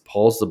it's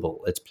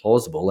plausible,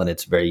 and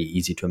it's very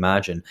easy to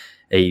imagine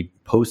a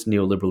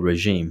post-neoliberal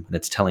regime. And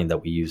it's telling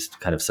that we use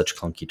kind of such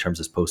clunky terms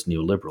as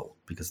post-neoliberal,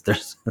 because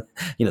there's,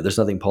 there's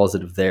nothing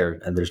positive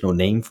there, and there's no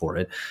name for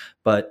it.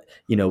 But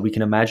we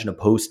can imagine a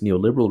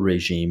post-neoliberal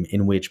regime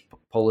in which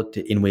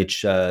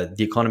the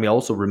economy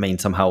also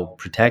remains somehow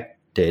protected,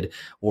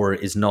 or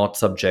is not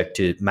subject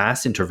to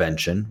mass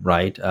intervention,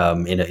 right?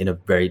 In a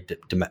very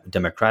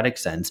democratic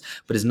sense,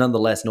 but is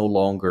nonetheless no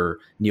longer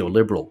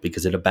neoliberal,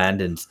 because it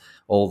abandons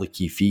all the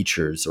key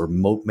features, or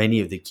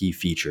many of the key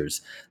features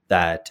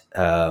that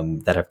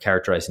have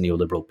characterized the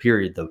neoliberal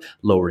period: the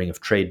lowering of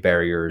trade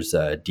barriers,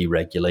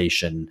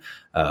 deregulation,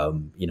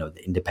 the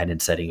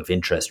independent setting of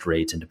interest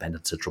rates,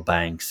 independent central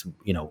banks,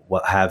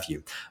 what have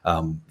you.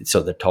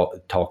 So the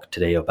talk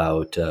today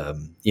about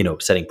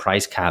setting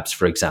price caps,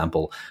 for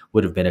example,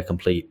 would have been a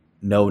complete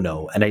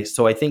no. And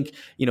I think,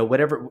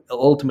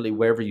 ultimately,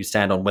 wherever you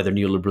stand on whether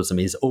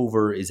neoliberalism is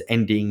over, is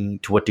ending,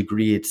 to what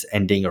degree it's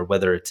ending, or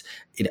whether it's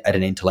at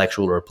an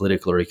intellectual or a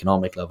political or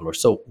economic level, or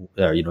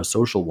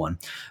social one,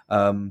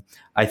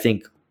 I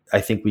think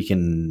we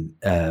can.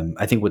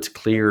 I think what's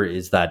clear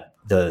is that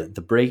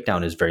the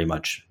breakdown is very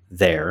much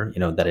there.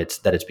 that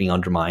it's being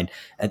undermined,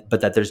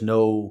 but that there's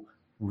no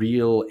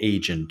real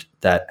agent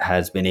that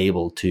has been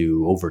able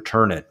to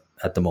overturn it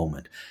at the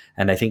moment.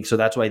 And I think so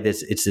that's why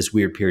it's this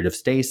weird period of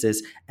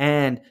stasis,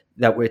 and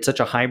that it's such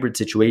a hybrid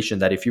situation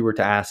that if you were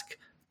to ask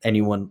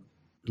anyone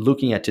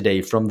looking at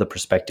today from the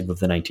perspective of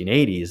the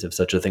 1980s, if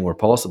such a thing were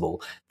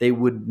possible, they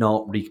would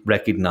not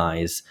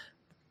recognize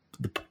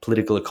the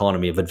political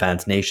economy of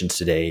advanced nations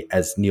today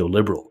as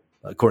neoliberal,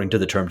 according to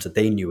the terms that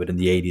they knew it in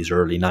the 80s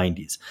or early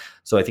 90s.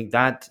 So I think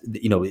that,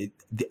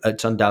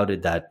 it's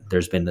undoubted that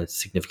there's been a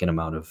significant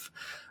amount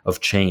of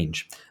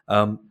change.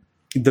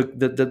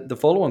 The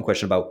follow-on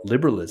question about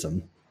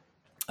liberalism,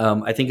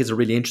 I think, is a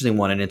really interesting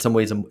one, and in some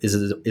ways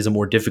is a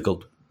more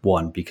difficult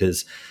one,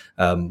 because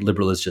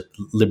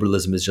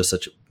liberalism is just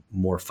such a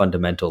more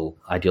fundamental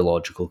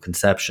ideological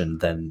conception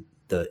than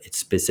its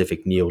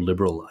specific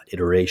neoliberal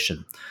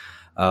iteration.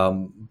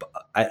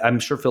 I'm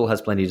sure Phil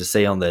has plenty to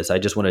say on this. I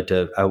just wanted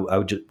to, I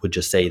would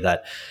just say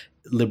that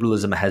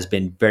liberalism has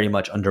been very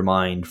much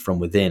undermined from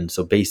within.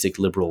 So basic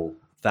liberal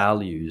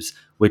values,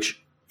 which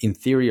in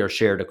theory are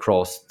shared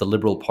across the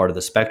liberal part of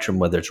the spectrum,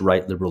 whether it's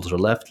right liberals or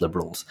left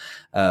liberals,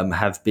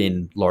 have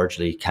been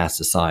largely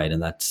cast aside.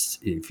 And that's,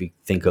 if you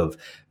think of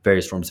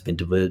various forms of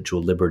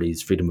individual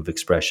liberties, freedom of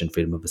expression,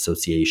 freedom of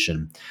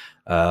association,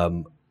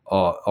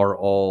 are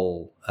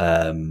all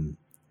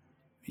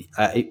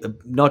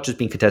not just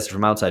being contested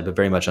from outside, but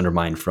very much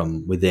undermined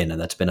from within. And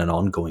that's been an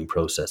ongoing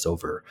process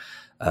over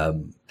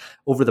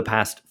the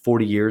past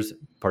 40 years,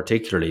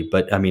 particularly.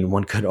 But I mean,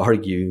 one could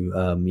argue,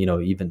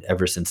 even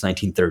ever since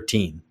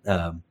 1913.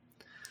 A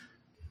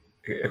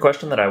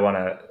question that I want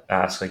to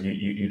ask, like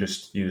you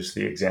just used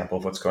the example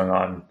of what's going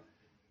on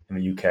in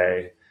the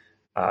UK.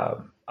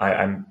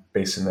 I'm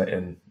based in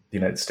the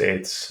United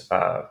States.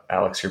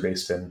 Alex, you're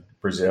based in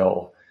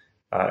Brazil.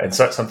 And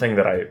so something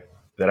that I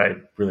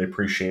really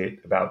appreciate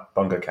about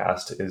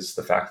BungaCast is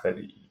the fact that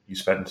you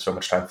spend so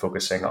much time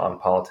focusing on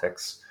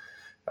politics,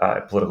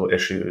 political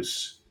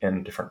issues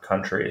in different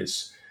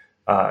countries.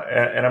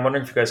 And I'm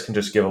wondering if you guys can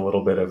just give a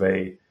little bit of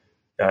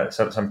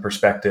some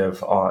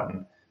perspective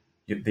on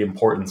the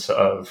importance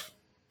of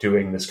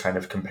doing this kind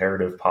of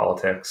comparative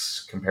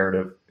politics,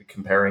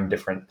 comparing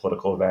different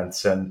political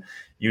events, and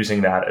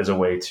using that as a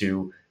way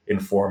to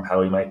inform how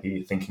we might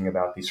be thinking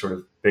about these sort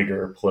of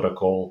bigger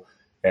political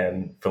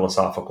and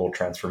philosophical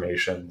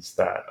transformations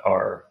that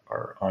are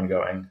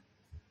ongoing.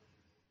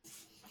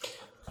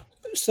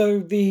 So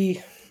the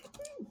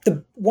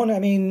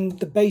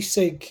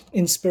basic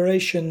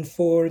inspiration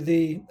for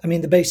the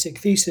basic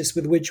thesis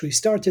with which we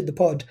started the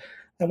pod,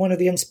 and one of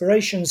the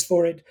inspirations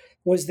for it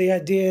was the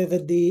idea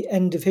that the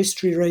end of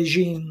history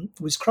regime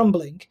was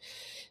crumbling.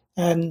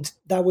 And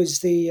that was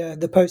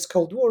the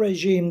post-Cold War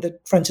regime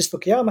that Francis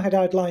Fukuyama had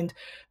outlined.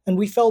 And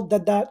we felt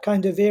that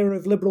kind of era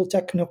of liberal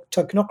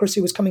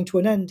technocracy was coming to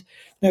an end.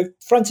 Now,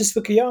 Francis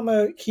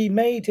Fukuyama, he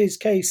made his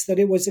case that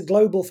it was a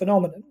global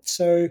phenomenon.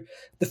 So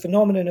the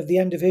phenomenon of the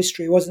end of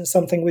history wasn't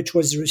something which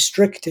was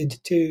restricted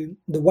to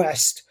the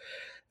West.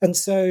 And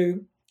so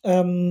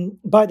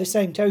by the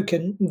same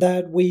token,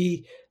 that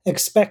we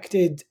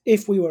expected,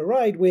 if we were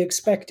right, we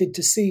expected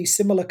to see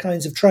similar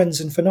kinds of trends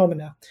and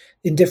phenomena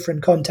in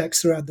different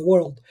contexts throughout the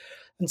world.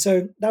 And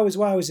so that was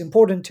why it was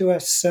important to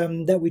us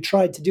that we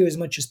tried to do as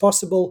much as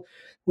possible,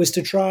 was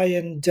to try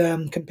and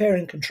compare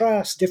and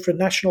contrast different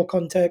national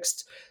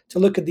contexts, to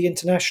look at the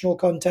international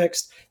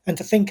context, and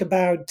to think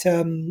about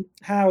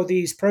how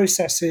these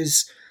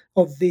processes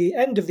of the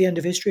end of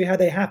history, how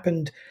they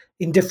happened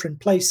in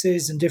different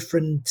places and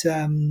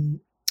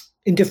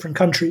in different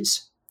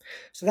countries.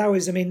 So that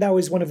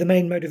was one of the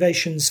main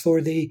motivations for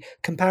the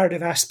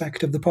comparative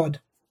aspect of the pod.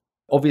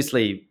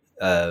 Obviously,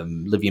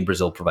 living in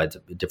Brazil provides a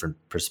different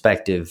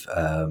perspective,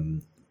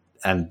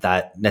 and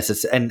that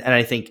and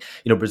I think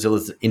Brazil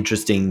is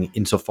interesting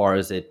insofar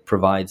as it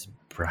provides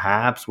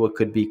perhaps what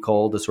could be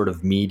called a sort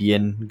of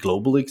median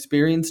global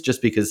experience,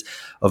 just because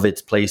of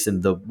its place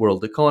in the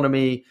world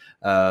economy,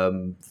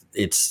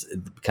 its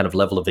kind of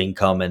level of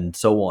income, and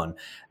so on.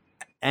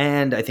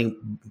 And I think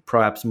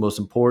perhaps most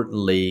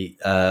importantly,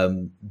 I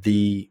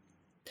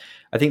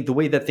think the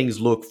way that things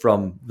look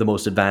from the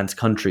most advanced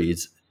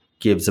countries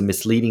gives a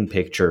misleading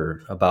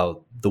picture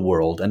about the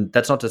world. And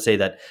that's not to say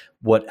that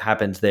what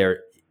happens there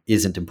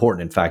isn't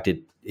important. In fact,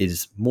 it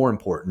is more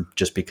important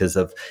just because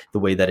of the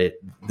way that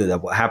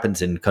what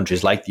happens in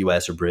countries like the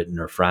US or Britain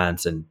or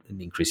France and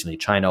increasingly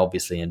China,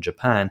 obviously, and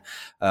Japan,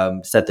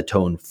 set the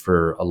tone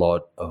for a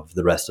lot of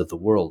the rest of the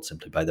world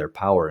simply by their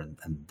power and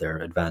their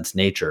advanced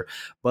nature.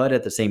 But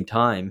at the same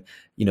time,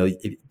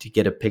 to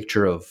get a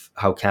picture of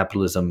how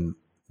capitalism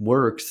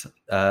works,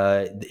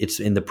 it's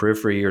in the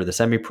periphery or the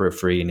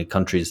semi-periphery in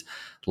countries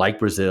like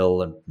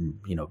Brazil and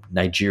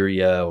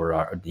Nigeria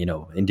or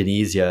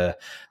Indonesia,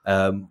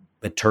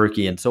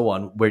 Turkey, and so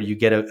on, where you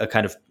get a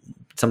kind of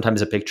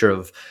sometimes a picture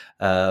of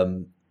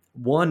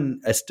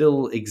a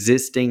still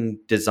existing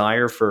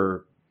desire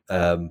for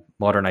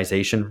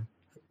modernization,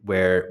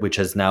 which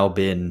has now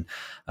been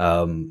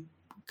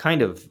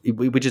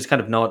which is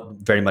kind of not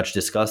very much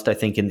discussed, I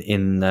think,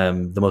 in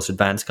the most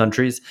advanced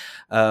countries,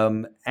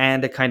 and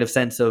a kind of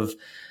sense of,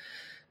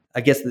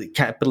 I guess, the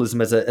capitalism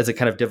as a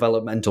kind of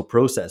developmental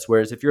process.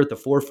 Whereas if you're at the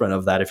forefront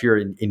of that, if you're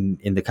in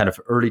the kind of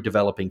early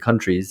developing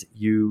countries,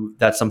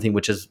 that's something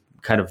which has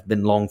kind of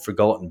been long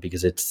forgotten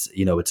because it's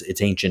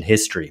ancient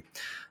history.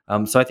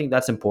 So I think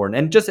that's important.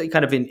 And just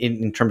kind of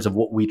in terms of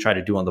what we try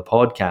to do on the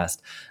podcast,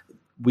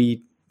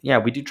 we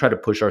do try to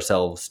push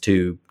ourselves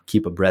to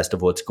keep abreast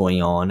of what's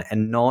going on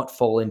and not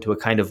fall into a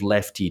kind of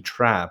lefty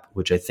trap,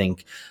 which I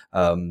think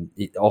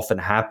it often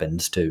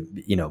happens to,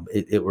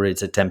 or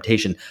it's a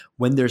temptation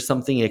when there's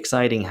something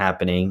exciting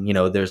happening.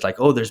 There's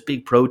there's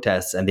big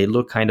protests and they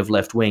look kind of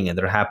left wing and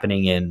they're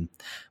happening in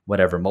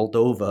whatever,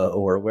 Moldova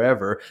or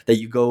wherever, that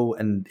you go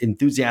and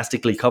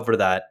enthusiastically cover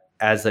that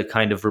as a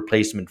kind of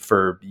replacement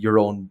for your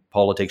own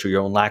politics or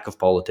your own lack of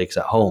politics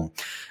at home.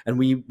 And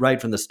we, right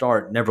from the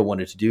start, never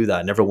wanted to do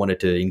that, never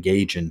wanted to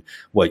engage in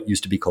what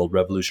used to be called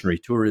revolutionary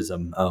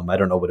tourism. I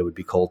don't know what it would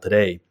be called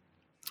today.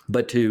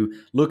 But to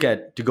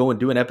go and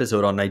do an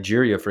episode on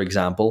Nigeria, for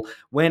example,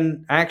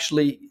 when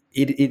actually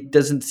it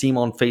doesn't seem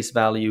on face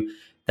value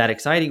that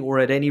exciting, or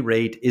at any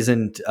rate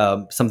isn't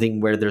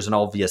something where there's an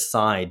obvious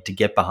side to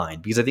get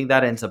behind, because I think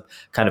that ends up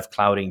kind of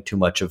clouding too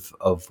much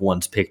of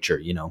one's picture,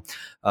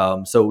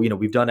 So,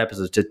 we've done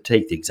episodes, to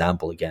take the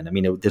example again. I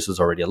mean, this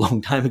was already a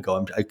long time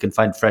ago. I can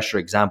find fresher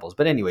examples.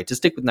 But anyway, to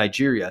stick with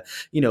Nigeria,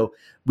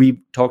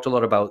 we talked a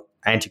lot about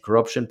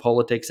anti-corruption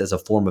politics as a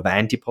form of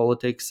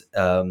anti-politics,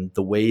 the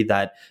way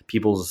that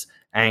people's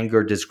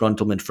anger,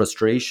 disgruntlement,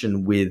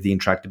 frustration with the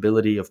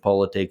intractability of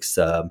politics,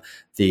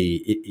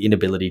 the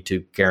inability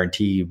to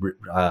guarantee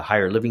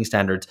higher living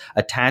standards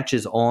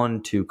attaches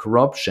on to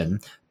corruption,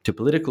 to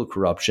political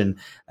corruption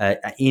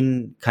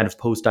in kind of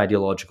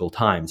post-ideological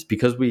times,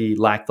 because we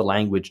lack the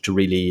language to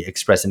really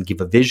express and give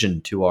a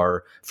vision to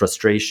our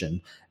frustration,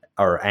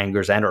 our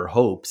angers, and our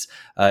hopes.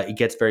 It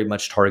gets very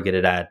much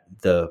targeted at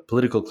the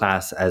political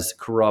class as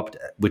corrupt,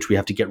 which we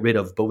have to get rid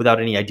of, but without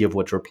any idea of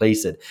what to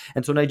replace it.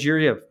 And so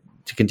Nigeria,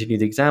 to continue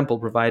the example,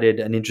 provided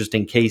an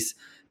interesting case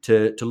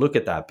to look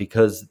at that,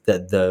 because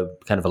the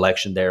kind of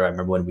election there, I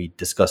remember when we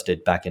discussed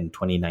it back in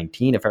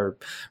 2019, if I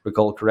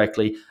recall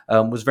correctly,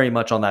 was very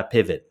much on that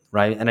pivot,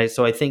 right? And I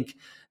think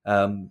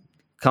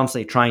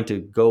constantly trying to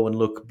go and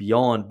look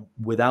beyond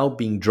without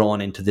being drawn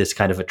into this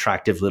kind of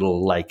attractive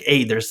little, like,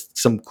 hey, there's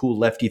some cool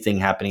lefty thing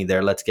happening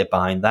there, let's get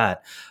behind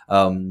that.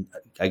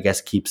 I guess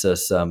keeps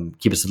us a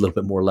little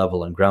bit more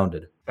level and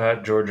grounded.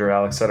 George or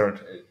Alex,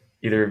 George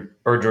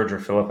or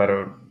Philip,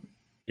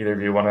 either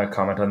of you want to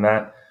comment on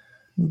that?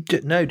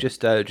 No,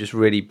 just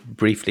really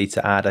briefly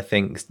to add, I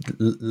think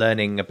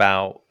learning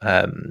about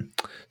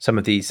some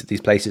of these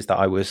places that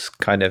I was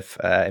kind of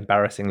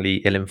embarrassingly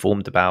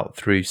ill-informed about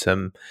through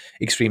some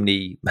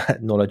extremely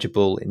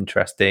knowledgeable,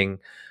 interesting,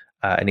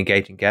 and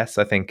engaging guests.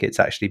 I think it's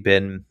actually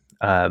been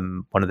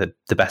one of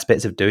the best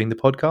bits of doing the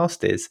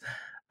podcast is,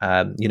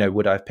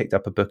 would I have picked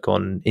up a book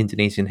on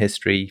Indonesian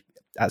history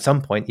at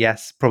some point?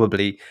 Yes,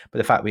 probably. But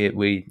the fact we're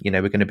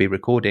going to be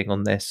recording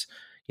on this,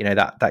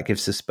 that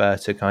gives a spur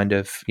to kind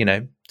of,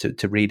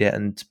 to read it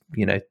and,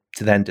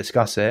 to then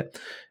discuss it.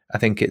 I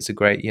think it's a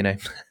great,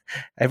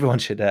 everyone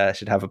should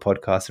have a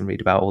podcast and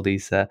read about all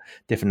these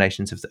different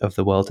nations of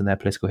the world and their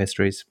political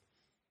histories.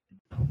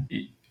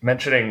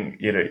 Mentioning,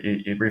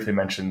 you briefly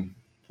mentioned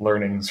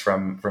learnings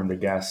from the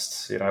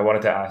guests. I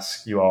wanted to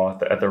ask you all,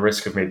 at the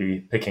risk of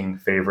maybe picking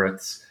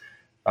favorites,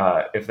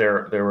 if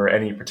there were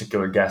any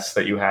particular guests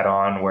that you had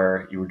on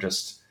where you were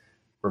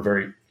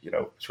very,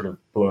 sort of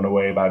blown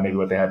away by maybe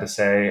what they had to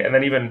say. And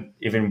then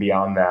even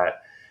beyond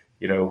that,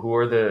 who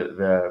are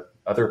the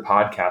other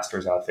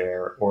podcasters out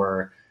there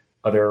or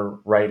other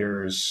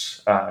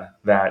writers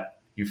that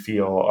you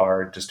feel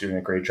are just doing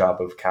a great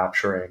job of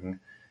capturing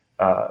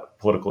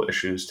political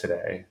issues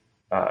today?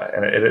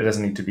 And it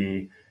doesn't need to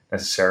be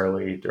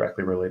necessarily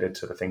directly related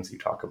to the things you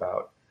talk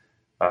about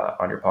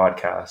on your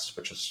podcast,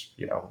 but just,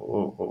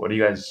 what do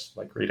you guys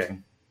like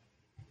reading?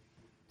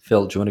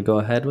 Phil, do you want to go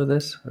ahead with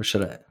this, or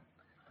should I?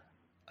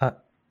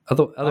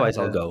 Otherwise,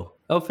 I'll go.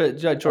 Oh,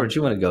 George,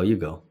 you want to go? You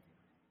go.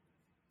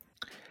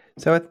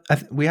 So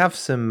we have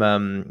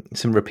some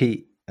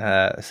repeat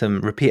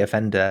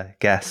offender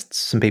guests,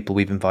 some people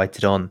we've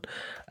invited on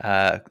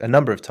a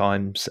number of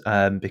times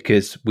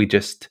because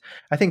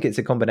I think it's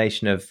a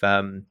combination of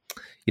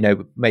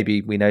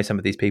maybe we know some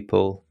of these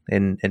people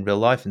in real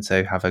life and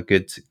so have a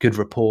good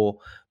rapport,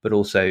 but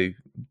also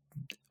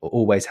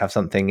always have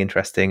something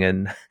interesting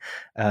and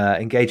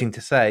engaging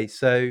to say.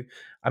 So,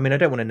 I mean, I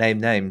don't want to name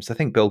names. I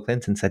think Bill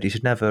Clinton said you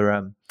should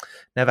never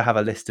have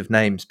a list of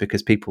names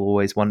because people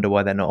always wonder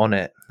why they're not on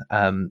it.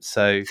 I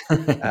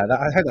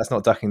hope that's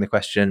not ducking the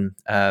question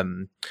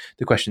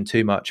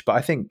too much. But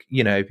I think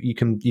you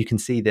can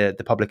see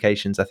the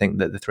publications I think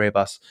that the three of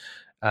us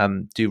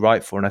do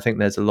write for, and I think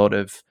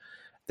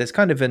there's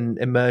kind of an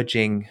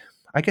emerging,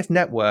 I guess,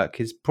 network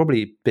is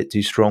probably a bit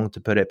too strong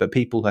to put it, but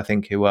people I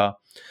think who are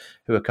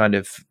kind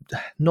of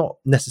not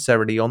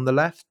necessarily on the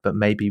left, but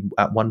maybe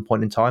at one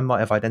point in time might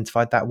have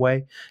identified that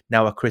way,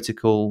 now are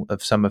critical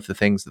of some of the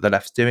things that the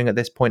left's doing at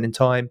this point in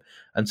time.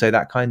 And so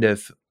that kind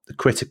of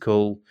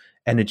critical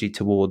energy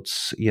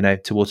towards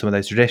some of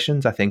those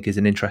traditions, I think, is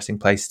an interesting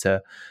place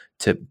to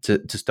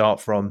start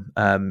from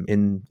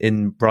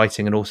in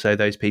writing. And also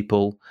those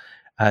people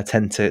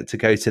tend to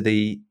go to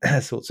the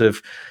sorts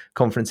of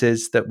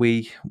conferences that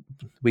we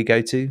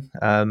go to,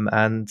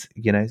 and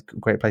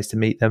great place to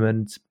meet them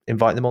and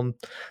invite them on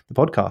the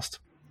podcast.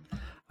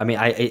 I mean,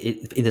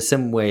 in the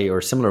same way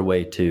or similar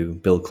way to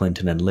Bill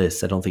Clinton and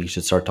lists, I don't think you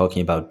should start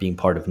talking about being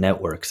part of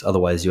networks.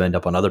 Otherwise, you end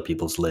up on other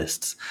people's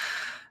lists,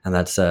 and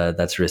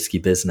that's risky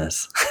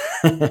business.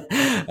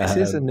 This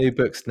is a New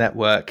Books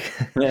Network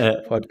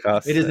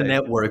podcast. It is a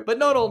network, but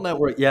not all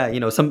network.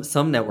 Yeah,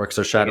 some networks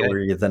are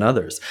shadowier than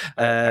others.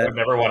 I would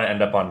never want to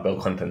end up on Bill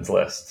Clinton's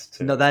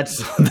list. No, that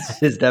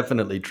is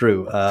definitely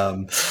true.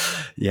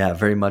 Yeah,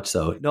 very much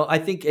so. No, I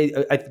think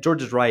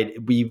George is right.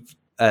 We've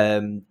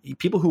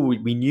people who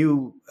we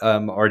knew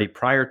already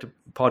prior to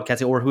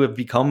podcasting, or who have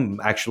become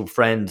actual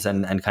friends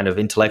and kind of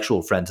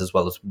intellectual friends as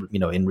well as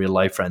in real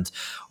life friends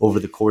over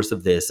the course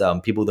of this.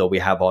 People that we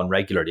have on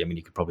regularly. I mean,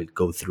 you could probably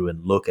go through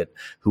and look at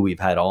who we've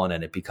had on,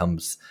 and it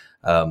becomes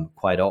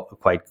quite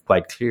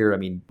clear. I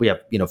mean, we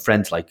have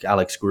friends like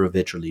Alex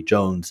Gurevich or Lee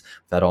Jones.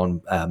 We've had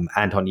on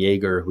Anton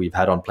Yeager, who we've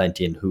had on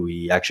plenty, and who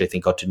we actually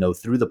think got to know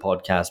through the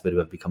podcast, but who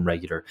have become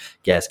regular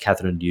guests.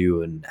 Catherine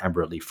Liu and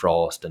Amber Lee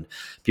Frost and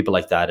people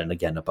like that. And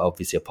again,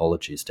 obviously,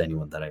 apologies to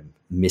anyone that I'm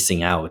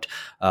missing out.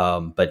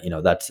 But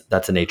that's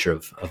the nature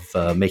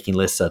of making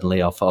lists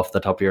suddenly off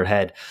the top of your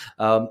head.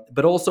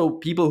 But also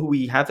people who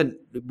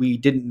we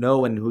didn't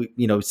know, and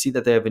who see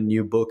that they have a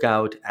new book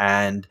out,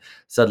 and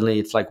suddenly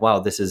it's like, wow,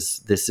 this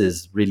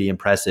is really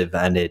impressive,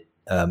 and it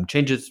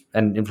changes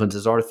and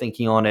influences our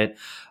thinking on it.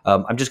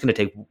 I'm just going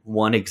to take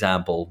one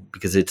example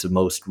because it's the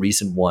most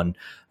recent one.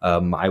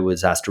 I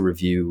was asked to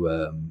review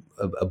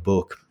a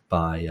book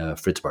by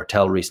Fritz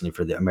Bartel recently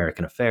for the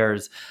American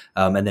Affairs,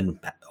 and then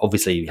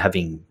obviously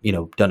having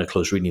done a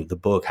close reading of the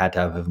book, had to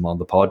have him on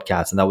the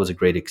podcast, and that was a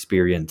great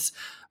experience.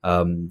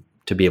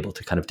 to be able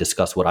to kind of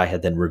discuss what I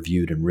had then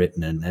reviewed and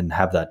written, and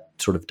have that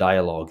sort of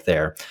dialogue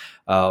there.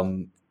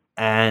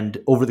 And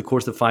over the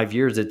course of 5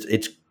 years,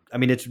 it's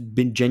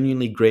been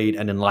genuinely great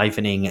and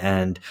enlivening,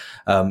 and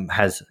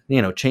has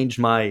changed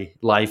my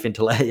life at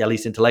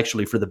least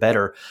intellectually for the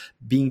better.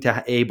 Being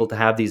able to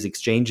have these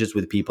exchanges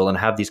with people and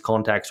have these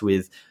contacts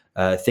with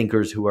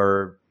thinkers who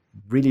are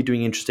really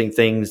doing interesting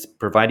things,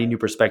 providing new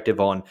perspective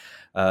on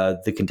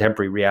the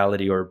contemporary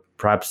reality, or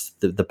perhaps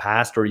the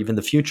past, or even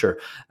the future,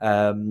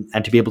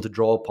 and to be able to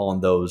draw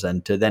upon those,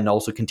 and to then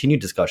also continue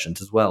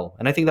discussions as well.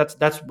 And I think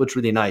that's what's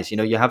really nice.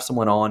 You have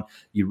someone on,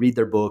 you read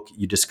their book,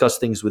 you discuss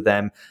things with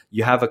them,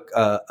 you have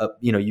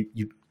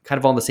you kind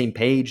of on the same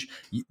page.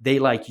 They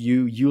like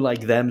you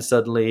like them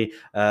suddenly,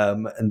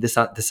 and this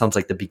sounds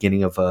like the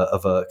beginning of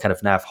a kind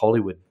of NAF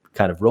Hollywood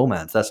kind of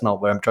romance. That's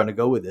not where I'm trying to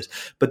go with this.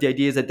 But the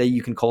idea is that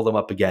you can call them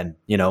up again,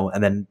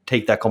 and then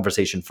take that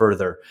conversation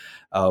further,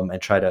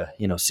 and try to,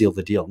 seal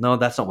the deal. No,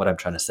 that's not what I'm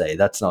trying to say.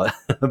 That's not.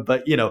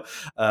 But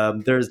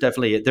there's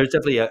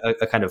definitely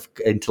a kind of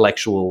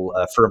intellectual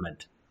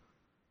ferment.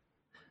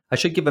 I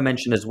should give a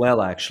mention as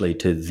well, actually,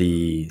 to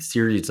the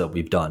series that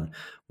we've done,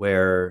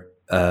 where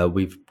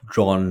we've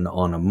drawn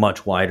on a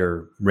much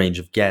wider range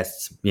of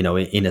guests,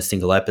 in a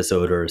single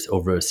episode or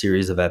over a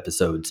series of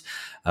episodes,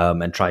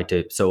 and tried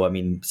to. So,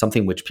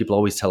 something which people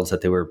always tell us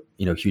that they were,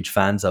 huge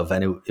fans of,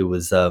 and it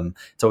was.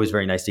 It's always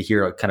very nice to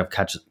hear. It kind of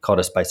caught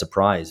us by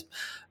surprise.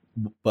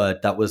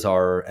 But that was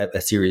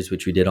a series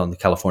which we did on the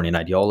Californian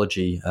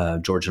ideology.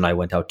 George and I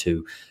went out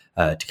to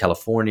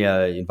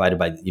California, invited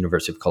by the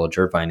University of College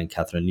Irvine and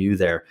Catherine New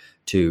there,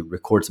 to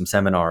record some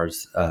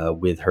seminars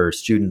with her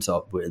students.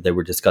 They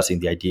were discussing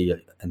the idea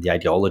and the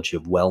ideology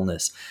of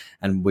wellness,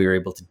 and we were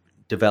able to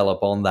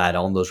develop on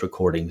those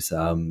recordings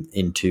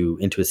into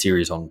a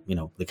series on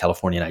the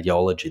Californian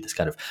ideology, this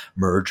kind of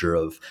merger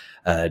of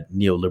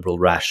neoliberal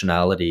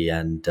rationality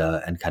and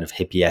kind of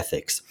hippie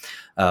ethics,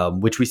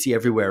 which we see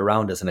everywhere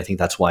around us, and I think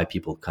that's why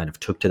people kind of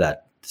took to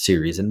that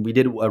series. And we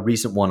did a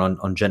recent one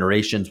on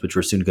generations, which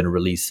we're soon going to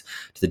release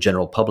to the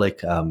general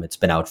public. It's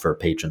been out for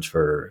patrons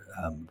for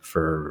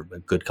a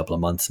good couple of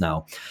months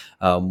now,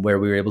 where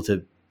we were able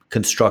to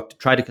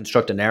try to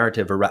construct a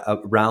narrative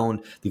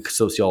around the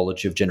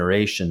sociology of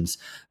generations,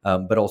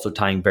 but also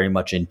tying very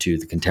much into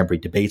the contemporary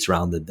debates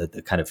around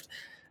the kind of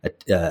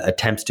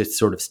attempts to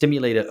sort of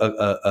stimulate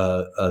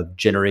a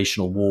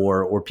generational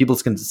war, or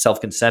people's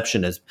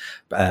self-conception as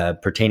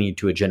pertaining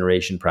to a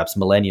generation, perhaps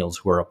millennials,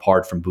 who are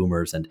apart from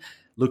boomers, and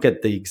look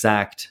at the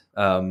exact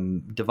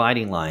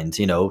dividing lines,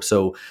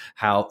 so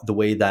how the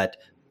way that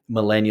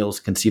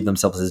millennials conceive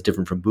themselves as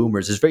different from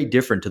boomers is very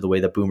different to the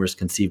way that boomers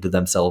conceived of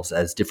themselves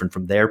as different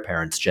from their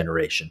parents'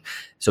 generation.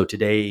 So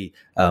today,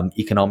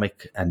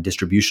 economic and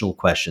distributional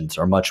questions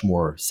are much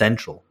more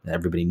central.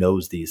 Everybody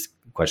knows these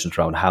questions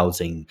around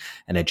housing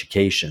and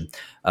education,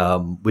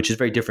 which is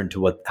very different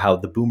to how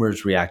the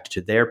boomers reacted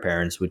to their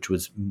parents, which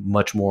was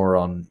much more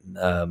on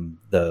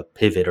the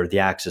pivot or the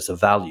axis of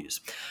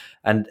values.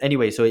 And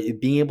anyway, so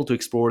being able to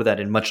explore that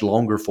in much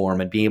longer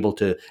form, and being able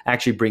to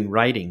actually bring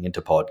writing into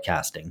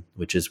podcasting,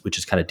 which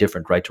is kind of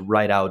different, right? To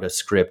write out a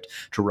script,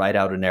 to write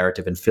out a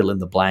narrative, and fill in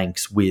the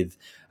blanks with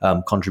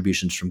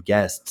contributions from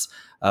guests,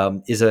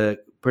 is a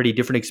pretty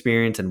different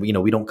experience. And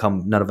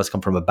none of us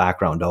come from a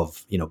background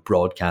of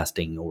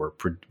broadcasting or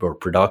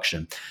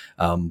production,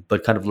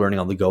 but kind of learning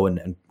on the go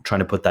and trying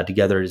to put that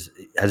together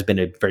has been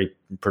a very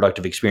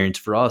productive experience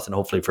for us, and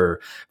hopefully for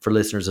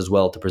listeners as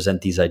well, to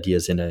present these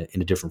ideas in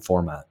a different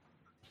format.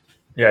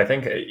 Yeah, I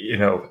think,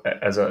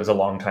 as a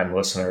longtime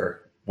listener,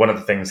 one of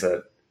the things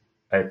that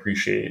I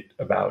appreciate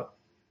about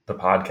the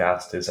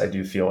podcast is I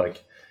do feel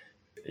like,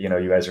 you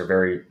guys are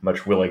very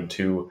much willing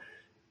to,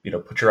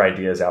 put your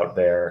ideas out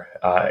there,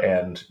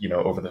 and,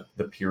 over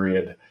the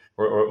period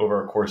or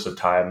over a course of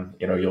time,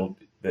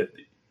 the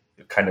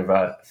kind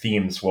of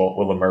themes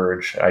will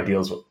emerge,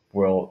 ideas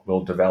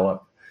will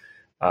develop,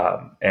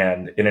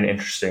 and in an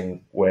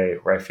interesting way,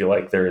 where I feel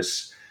like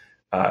there's,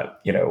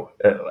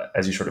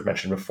 as you sort of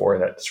mentioned before,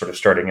 that sort of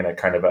starting in a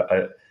kind of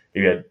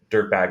maybe a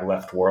dirtbag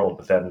left world,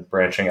 but then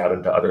branching out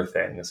into other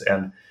things.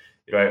 And,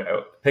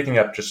 picking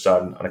up just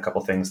on a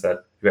couple things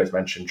that you guys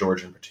mentioned,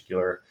 George in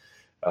particular,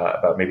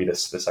 about maybe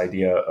this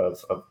idea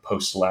of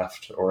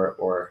post-left,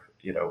 or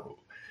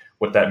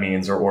what that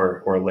means,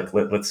 or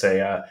let's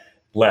say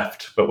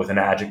left, but with an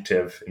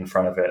adjective in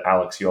front of it.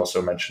 Alex, you also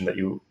mentioned that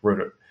you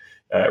wrote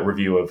a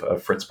review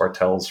of Fritz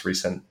Bartel's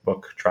recent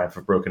book, Triumph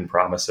of Broken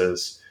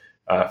Promises,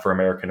 for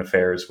American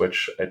Affairs,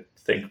 which I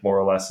think more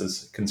or less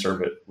is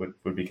conservative,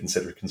 would be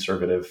considered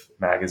conservative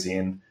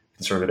magazine,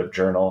 conservative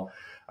journal.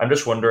 I'm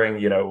just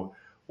wondering,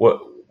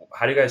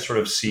 how do you guys sort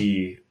of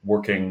see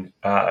working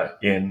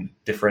in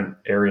different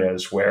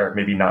areas where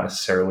maybe not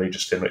necessarily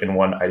just in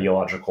one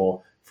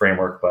ideological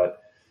framework,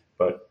 but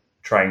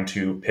trying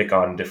to pick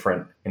on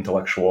different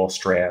intellectual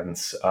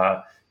strands,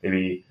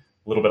 maybe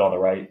a little bit on the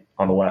right,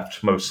 on the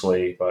left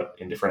mostly, but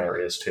in different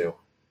areas too?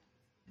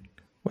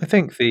 I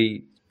think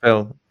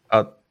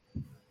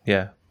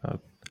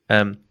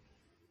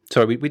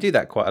sorry, we do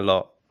that quite a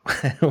lot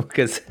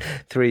because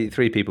three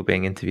people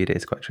being interviewed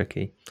is quite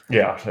tricky.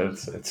 Yeah,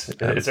 it's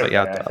okay.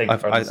 Yeah,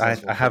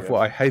 I have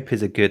what I hope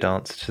is a good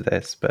answer to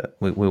this, but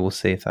we will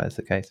see if that is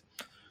the case.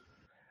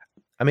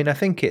 I mean, I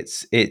think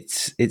it's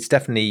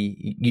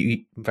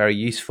definitely very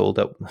useful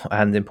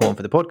and important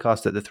for the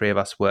podcast that the three of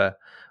us were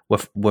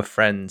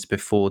friends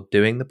before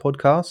doing the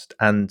podcast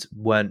and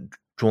weren't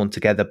drawn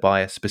together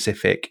by a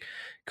specific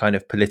kind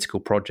of political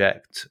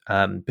project,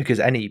 because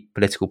any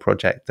political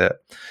project that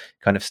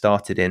kind of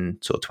started in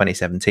sort of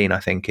 2017, I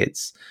think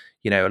it's,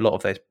 a lot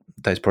of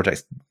those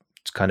projects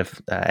kind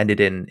of ended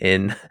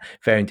in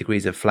varying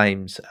degrees of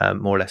flames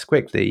more or less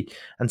quickly.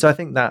 And so I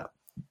think that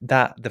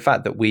the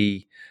fact that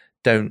we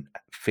don't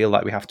feel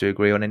like we have to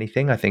agree on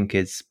anything, I think,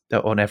 is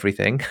on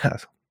everything.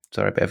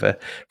 Sorry, a bit of a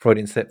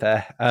Freudian slip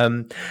there.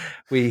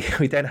 We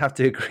don't have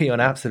to agree on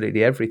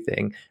absolutely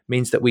everything.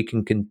 Means that we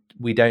can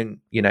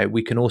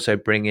also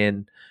bring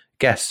in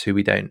guests who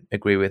we don't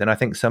agree with. And I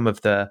think some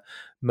of the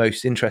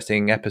most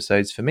interesting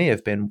episodes for me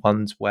have been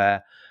ones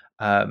where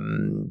I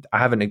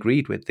haven't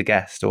agreed with the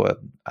guest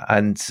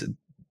and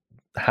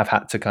have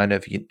had to kind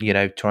of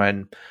try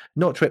and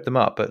not trip them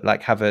up, but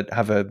like have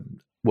a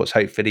what's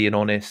hopefully an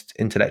honest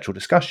intellectual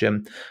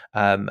discussion.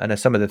 And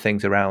some of the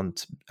things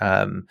around,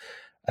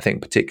 I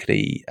think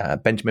particularly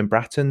Benjamin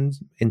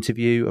Bratton's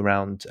interview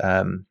around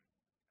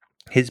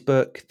his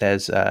book.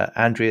 There's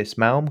Andreas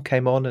Malm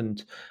came on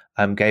and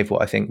gave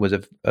what I think was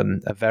a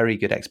very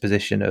good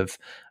exposition of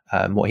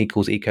what he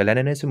calls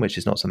eco-Leninism, which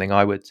is not something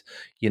I would,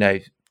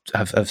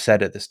 have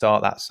said at the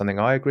start. That's something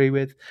I agree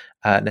with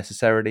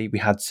necessarily. We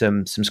had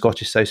some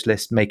Scottish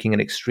socialists making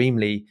an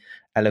extremely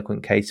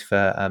eloquent case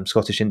for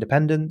Scottish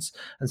independence,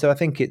 and so I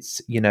think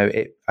it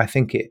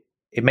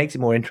makes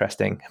it more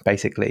interesting,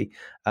 basically,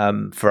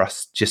 for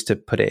us just to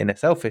put it in a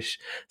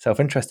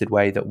self-interested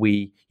way that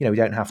we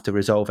don't have to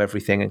resolve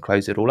everything and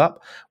close it all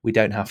up. We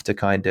don't have to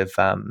kind of,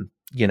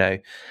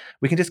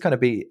 we can just kind of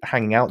be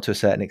hanging out to a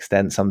certain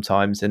extent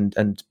sometimes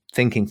and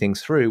thinking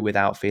things through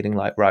without feeling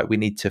like, right, we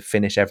need to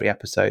finish every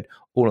episode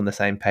all on the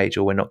same page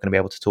or we're not going to be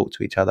able to talk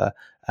to each other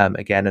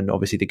again. And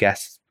obviously the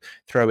guests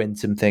throw in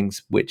some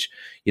things which,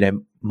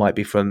 might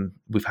be from,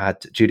 we've had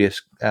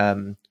Julius,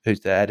 who's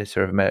the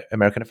editor of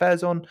American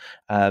Affairs on,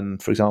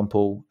 for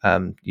example,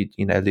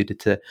 you alluded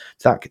to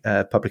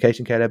that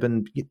publication, Caleb,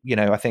 and,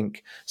 I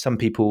think some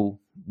people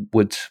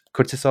would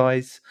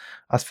criticize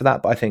us for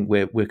that, but I think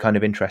we're kind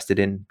of interested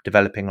in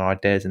developing our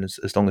ideas, and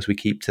as long as we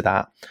keep to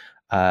that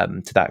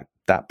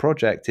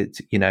project,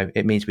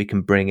 it means we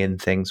can bring in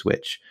things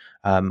which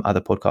other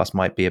podcasts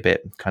might be a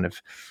bit kind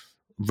of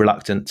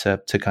reluctant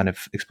to kind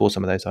of explore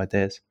some of those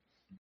ideas.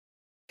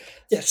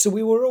 Yeah, so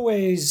we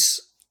always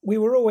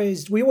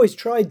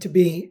tried to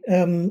be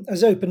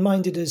as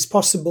open-minded as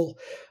possible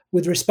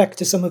with respect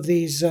to some of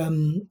these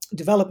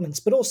developments,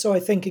 but also I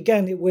think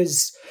again it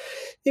was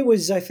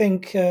I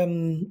think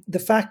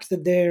the fact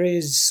that there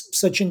is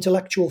such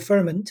intellectual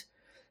ferment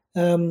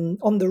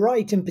on the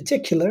right in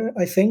particular.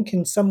 I think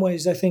in some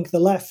ways I think the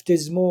left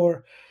is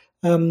more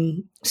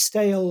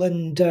stale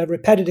and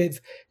repetitive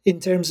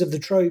in terms of the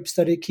tropes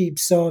that it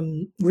keeps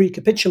on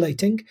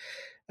recapitulating.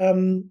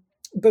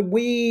 But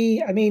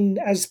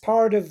as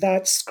part of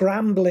that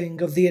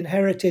scrambling of the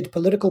inherited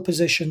political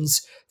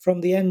positions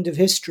from the end of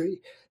history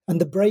and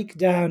the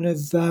breakdown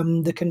of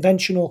the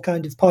conventional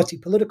kind of party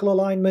political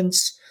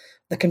alignments,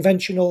 the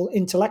conventional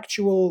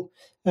intellectual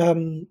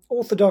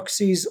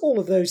orthodoxies,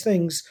 all of those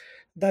things,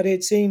 that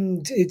it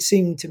seemed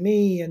to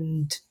me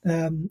and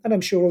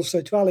I'm sure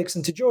also to Alex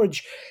and to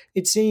George,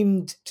 it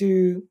seemed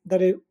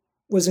that it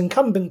was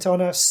incumbent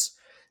on us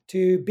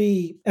to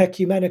be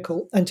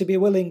ecumenical and to be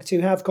willing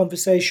to have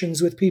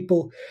conversations with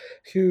people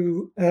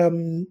who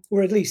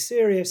were at least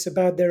serious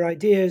about their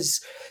ideas,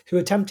 who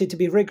attempted to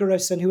be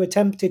rigorous and who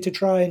attempted to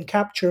try and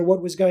capture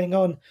what was going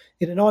on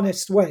in an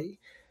honest way.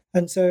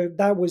 And so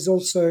that was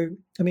also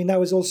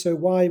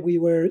why we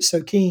were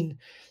so keen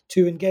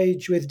to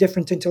engage with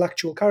different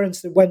intellectual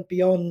currents that went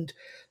beyond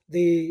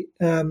the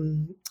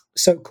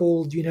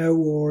so-called,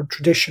 or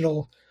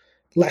traditional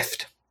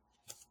left.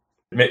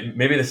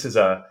 Maybe this is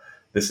an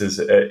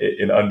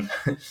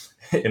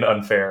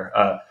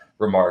unfair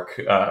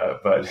remark,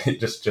 but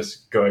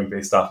just going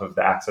based off of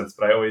the accents.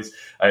 But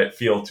I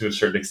feel to a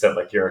certain extent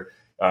like your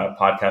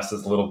podcast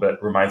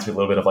reminds me a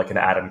little bit of like an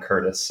Adam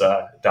Curtis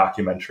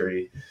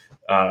documentary.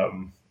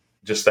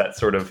 Just that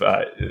sort of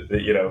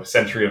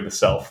century of the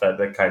self,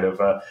 that kind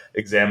of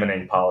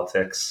examining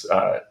politics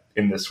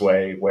in this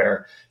way,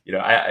 where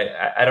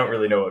I don't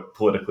really know what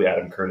politically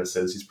Adam Curtis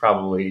is. He's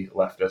probably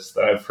leftist.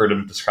 I've heard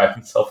him describe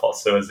himself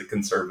also as a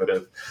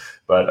conservative,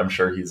 but I'm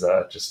sure he's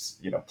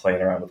just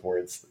playing around with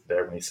words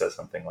there when he says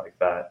something like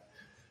that.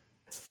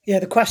 Yeah,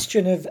 the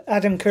question of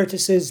Adam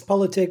Curtis's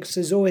politics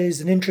is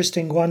always an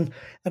interesting one,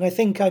 and I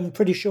think I'm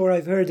pretty sure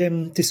I've heard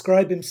him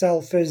describe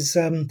himself as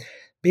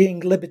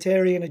being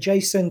libertarian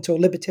adjacent or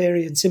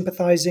libertarian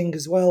sympathizing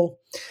as well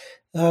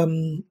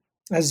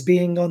as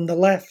being on the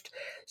left.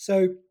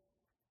 So,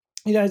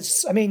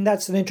 that's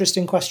an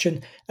interesting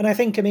question. And I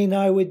think,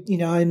 I would,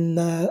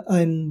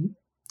 I'm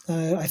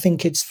I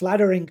think it's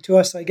flattering to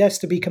us, I guess,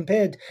 to be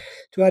compared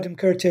to Adam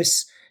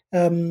Curtis,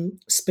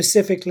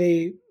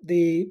 specifically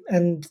the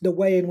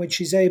way in which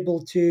he's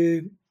able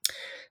to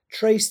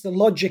trace the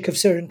logic of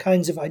certain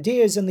kinds of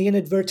ideas and the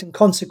inadvertent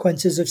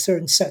consequences of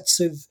certain sets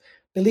of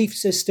belief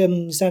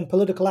systems and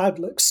political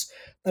outlooks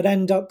that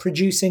end up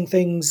producing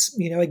things,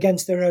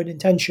 against their own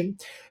intention.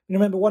 You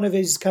remember one of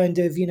his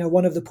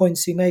one of the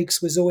points he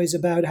makes was always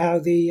about how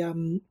the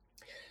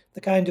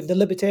kind of the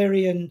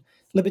libertarian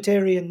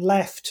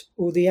left,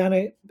 or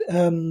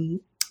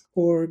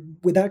or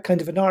with that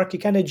kind of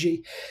anarchic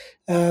energy,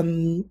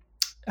 and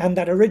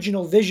that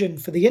original vision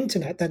for the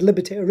internet, that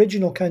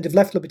original kind of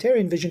left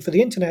libertarian vision for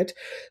the internet,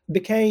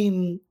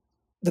 became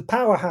the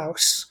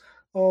powerhouse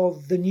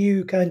of the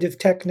new kind of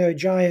techno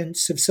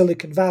giants of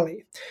Silicon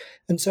Valley.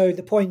 And so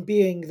the point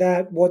being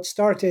that what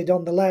started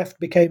on the left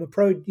became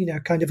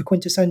kind of a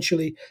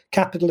quintessentially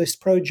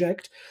capitalist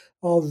project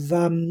of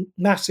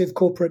massive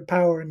corporate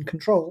power and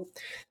control.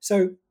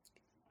 So,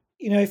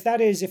 if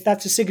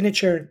that's a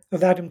signature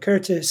of Adam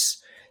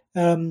Curtis,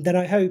 then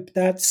I hope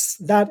that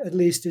at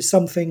least is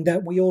something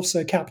that we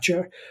also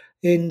capture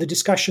in the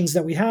discussions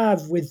that we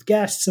have with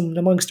guests and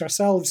amongst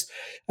ourselves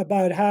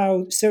about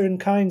how certain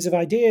kinds of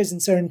ideas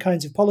and certain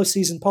kinds of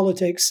policies and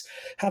politics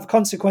have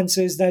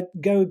consequences that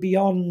go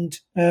beyond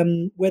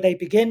where they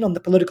begin on the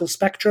political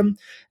spectrum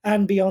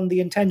and beyond the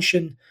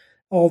intention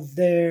of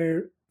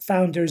their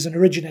founders and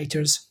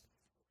originators.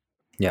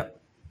 Yeah.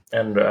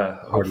 And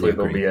hopefully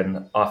there'll be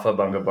an Alpha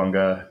Bunga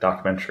Bunga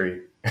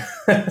documentary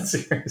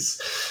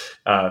series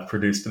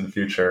produced in the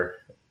future.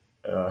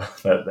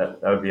 That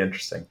would be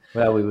interesting.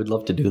 Well, we would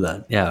love to do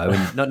that. Yeah, I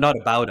mean, not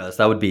about us.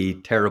 That would be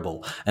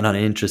terrible and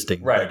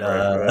uninteresting. Right.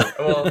 But,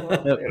 Well,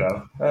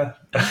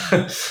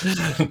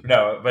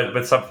 no,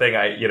 but something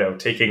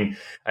taking.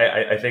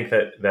 I think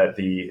that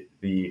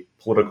the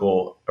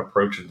political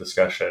approach and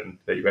discussion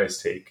that you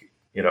guys take,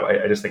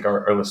 I just think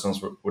our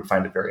listeners would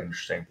find it very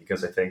interesting,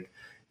 because I think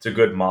it's a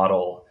good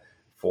model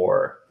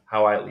for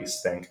how I at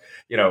least think.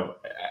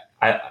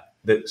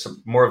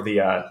 More of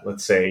the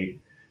let's say.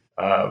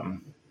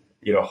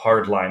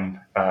 Hardline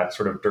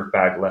sort of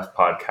dirtbag left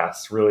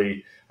podcasts.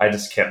 Really, I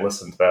just can't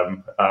listen to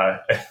them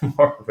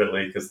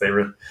morbidly, because they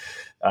were,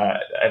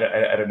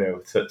 I don't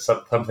know,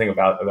 something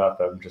about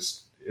them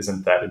just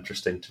isn't that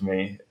interesting to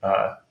me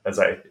as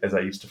I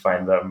used to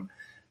find them.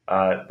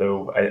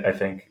 Though I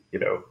think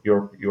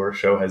your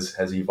show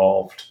has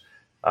evolved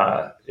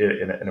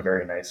in a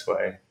very nice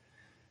way.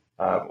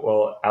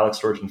 Well, Alex,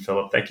 George, and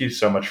Philip, thank you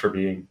so much for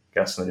being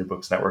guests on the New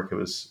Books Network. It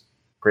was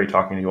great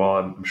talking to you all,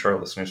 and I'm sure our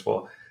listeners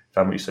will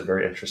found what you said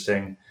very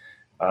interesting.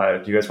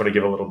 Do you guys want to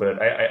give a little bit?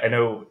 I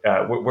know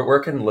where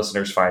can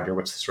listeners find you?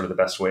 What's sort of the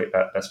best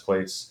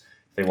place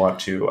if they want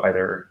to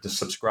either just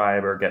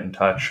subscribe or get in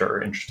touch or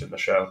interested in the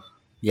show?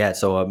 Yeah,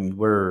 so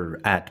we're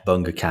at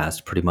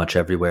BungaCast pretty much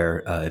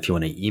everywhere. If you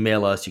want to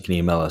email us, you can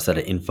email us at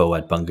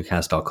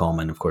info@bungacast.com.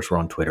 And of course, we're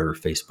on Twitter,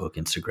 Facebook,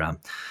 Instagram.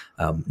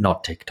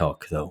 Not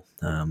TikTok, though.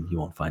 You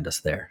won't find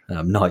us there.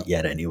 Not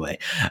yet, anyway.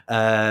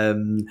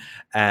 And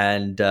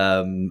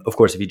of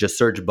course, if you just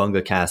search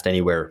BungaCast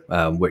anywhere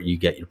where you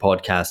get your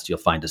podcast, you'll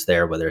find us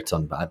there, whether it's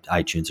on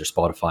iTunes or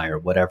Spotify or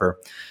whatever.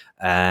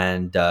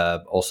 And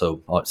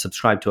also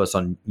subscribe to us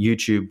on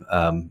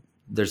YouTube.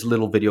 There's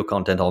little video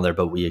content on there,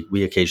 but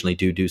we occasionally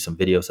do some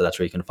video, so that's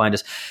where you can find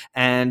us.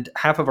 And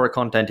half of our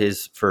content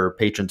is for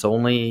patrons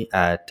only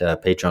at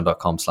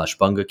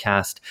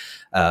patreon.com/BungaCast.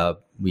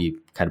 We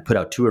kind of put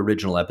out 2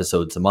 original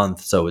episodes a month,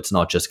 so it's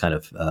not just kind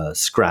of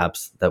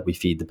scraps that we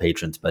feed the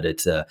patrons, but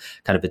it's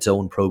kind of its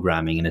own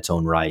programming in its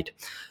own right,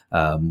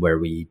 where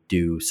we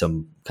do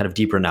some kind of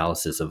deeper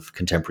analysis of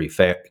contemporary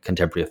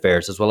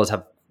affairs, as well as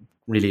have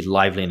really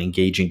lively and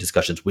engaging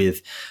discussions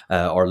with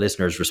our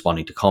listeners,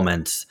 responding to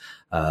comments,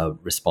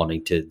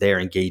 responding to their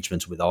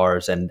engagements with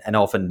ours, and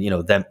often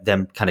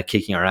them kind of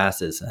kicking our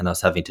asses and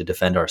us having to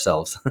defend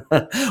ourselves,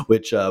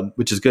 which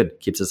is good,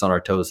 keeps us on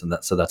our toes, and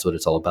so that's what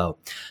it's all about.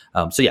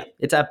 So yeah,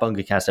 it's at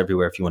BungaCast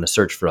everywhere if you want to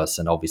search for us.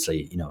 And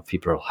obviously, if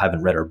people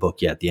haven't read our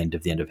book yet, The End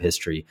of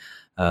History,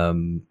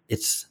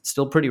 it's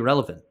still pretty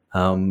relevant.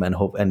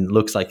 And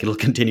looks like it'll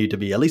continue to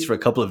be, at least for a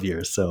couple of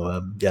years.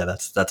 So yeah,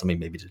 that's something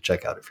maybe to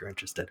check out if you're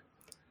interested.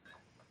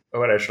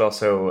 Oh, and I should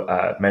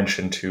also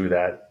mention too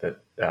that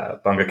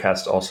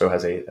BungaCast also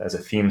has a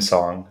theme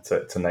song.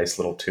 It's a nice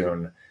little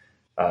tune.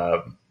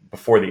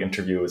 Before the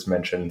interview, it was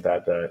mentioned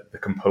that the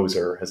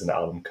composer has an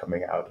album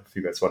coming out. If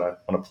you guys want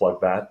to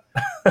plug that.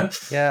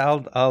 Yeah,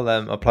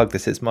 I'll plug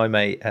this. It's my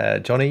mate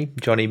Johnny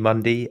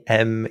Mundy,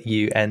 Mundey,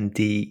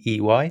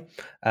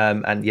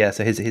 and yeah,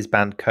 so his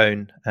band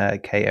Kone,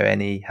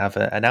 Kone, have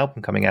an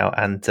album coming out,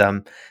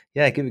 and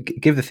yeah,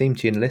 give the theme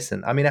tune a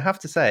listen. I mean, I have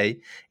to say,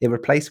 it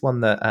replaced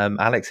one that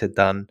Alex had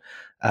done,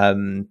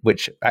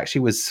 which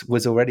actually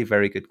was already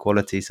very good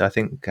quality. So I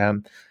think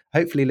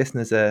hopefully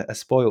listeners are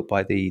spoiled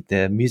by the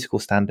musical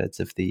standards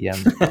of the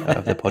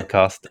of the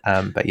podcast.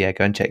 But yeah,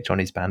 go and check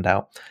Johnny's band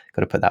out.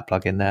 Got to put that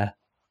plug in there.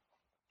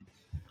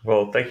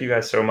 Well, thank you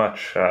guys so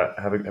much.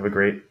 Have a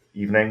great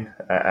evening.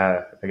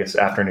 I guess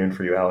afternoon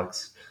for you,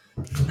 Alex.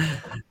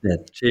 Yeah,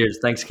 cheers.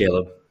 Thanks,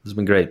 Caleb. This has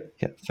been great.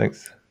 Yeah,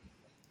 thanks.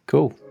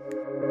 Cool.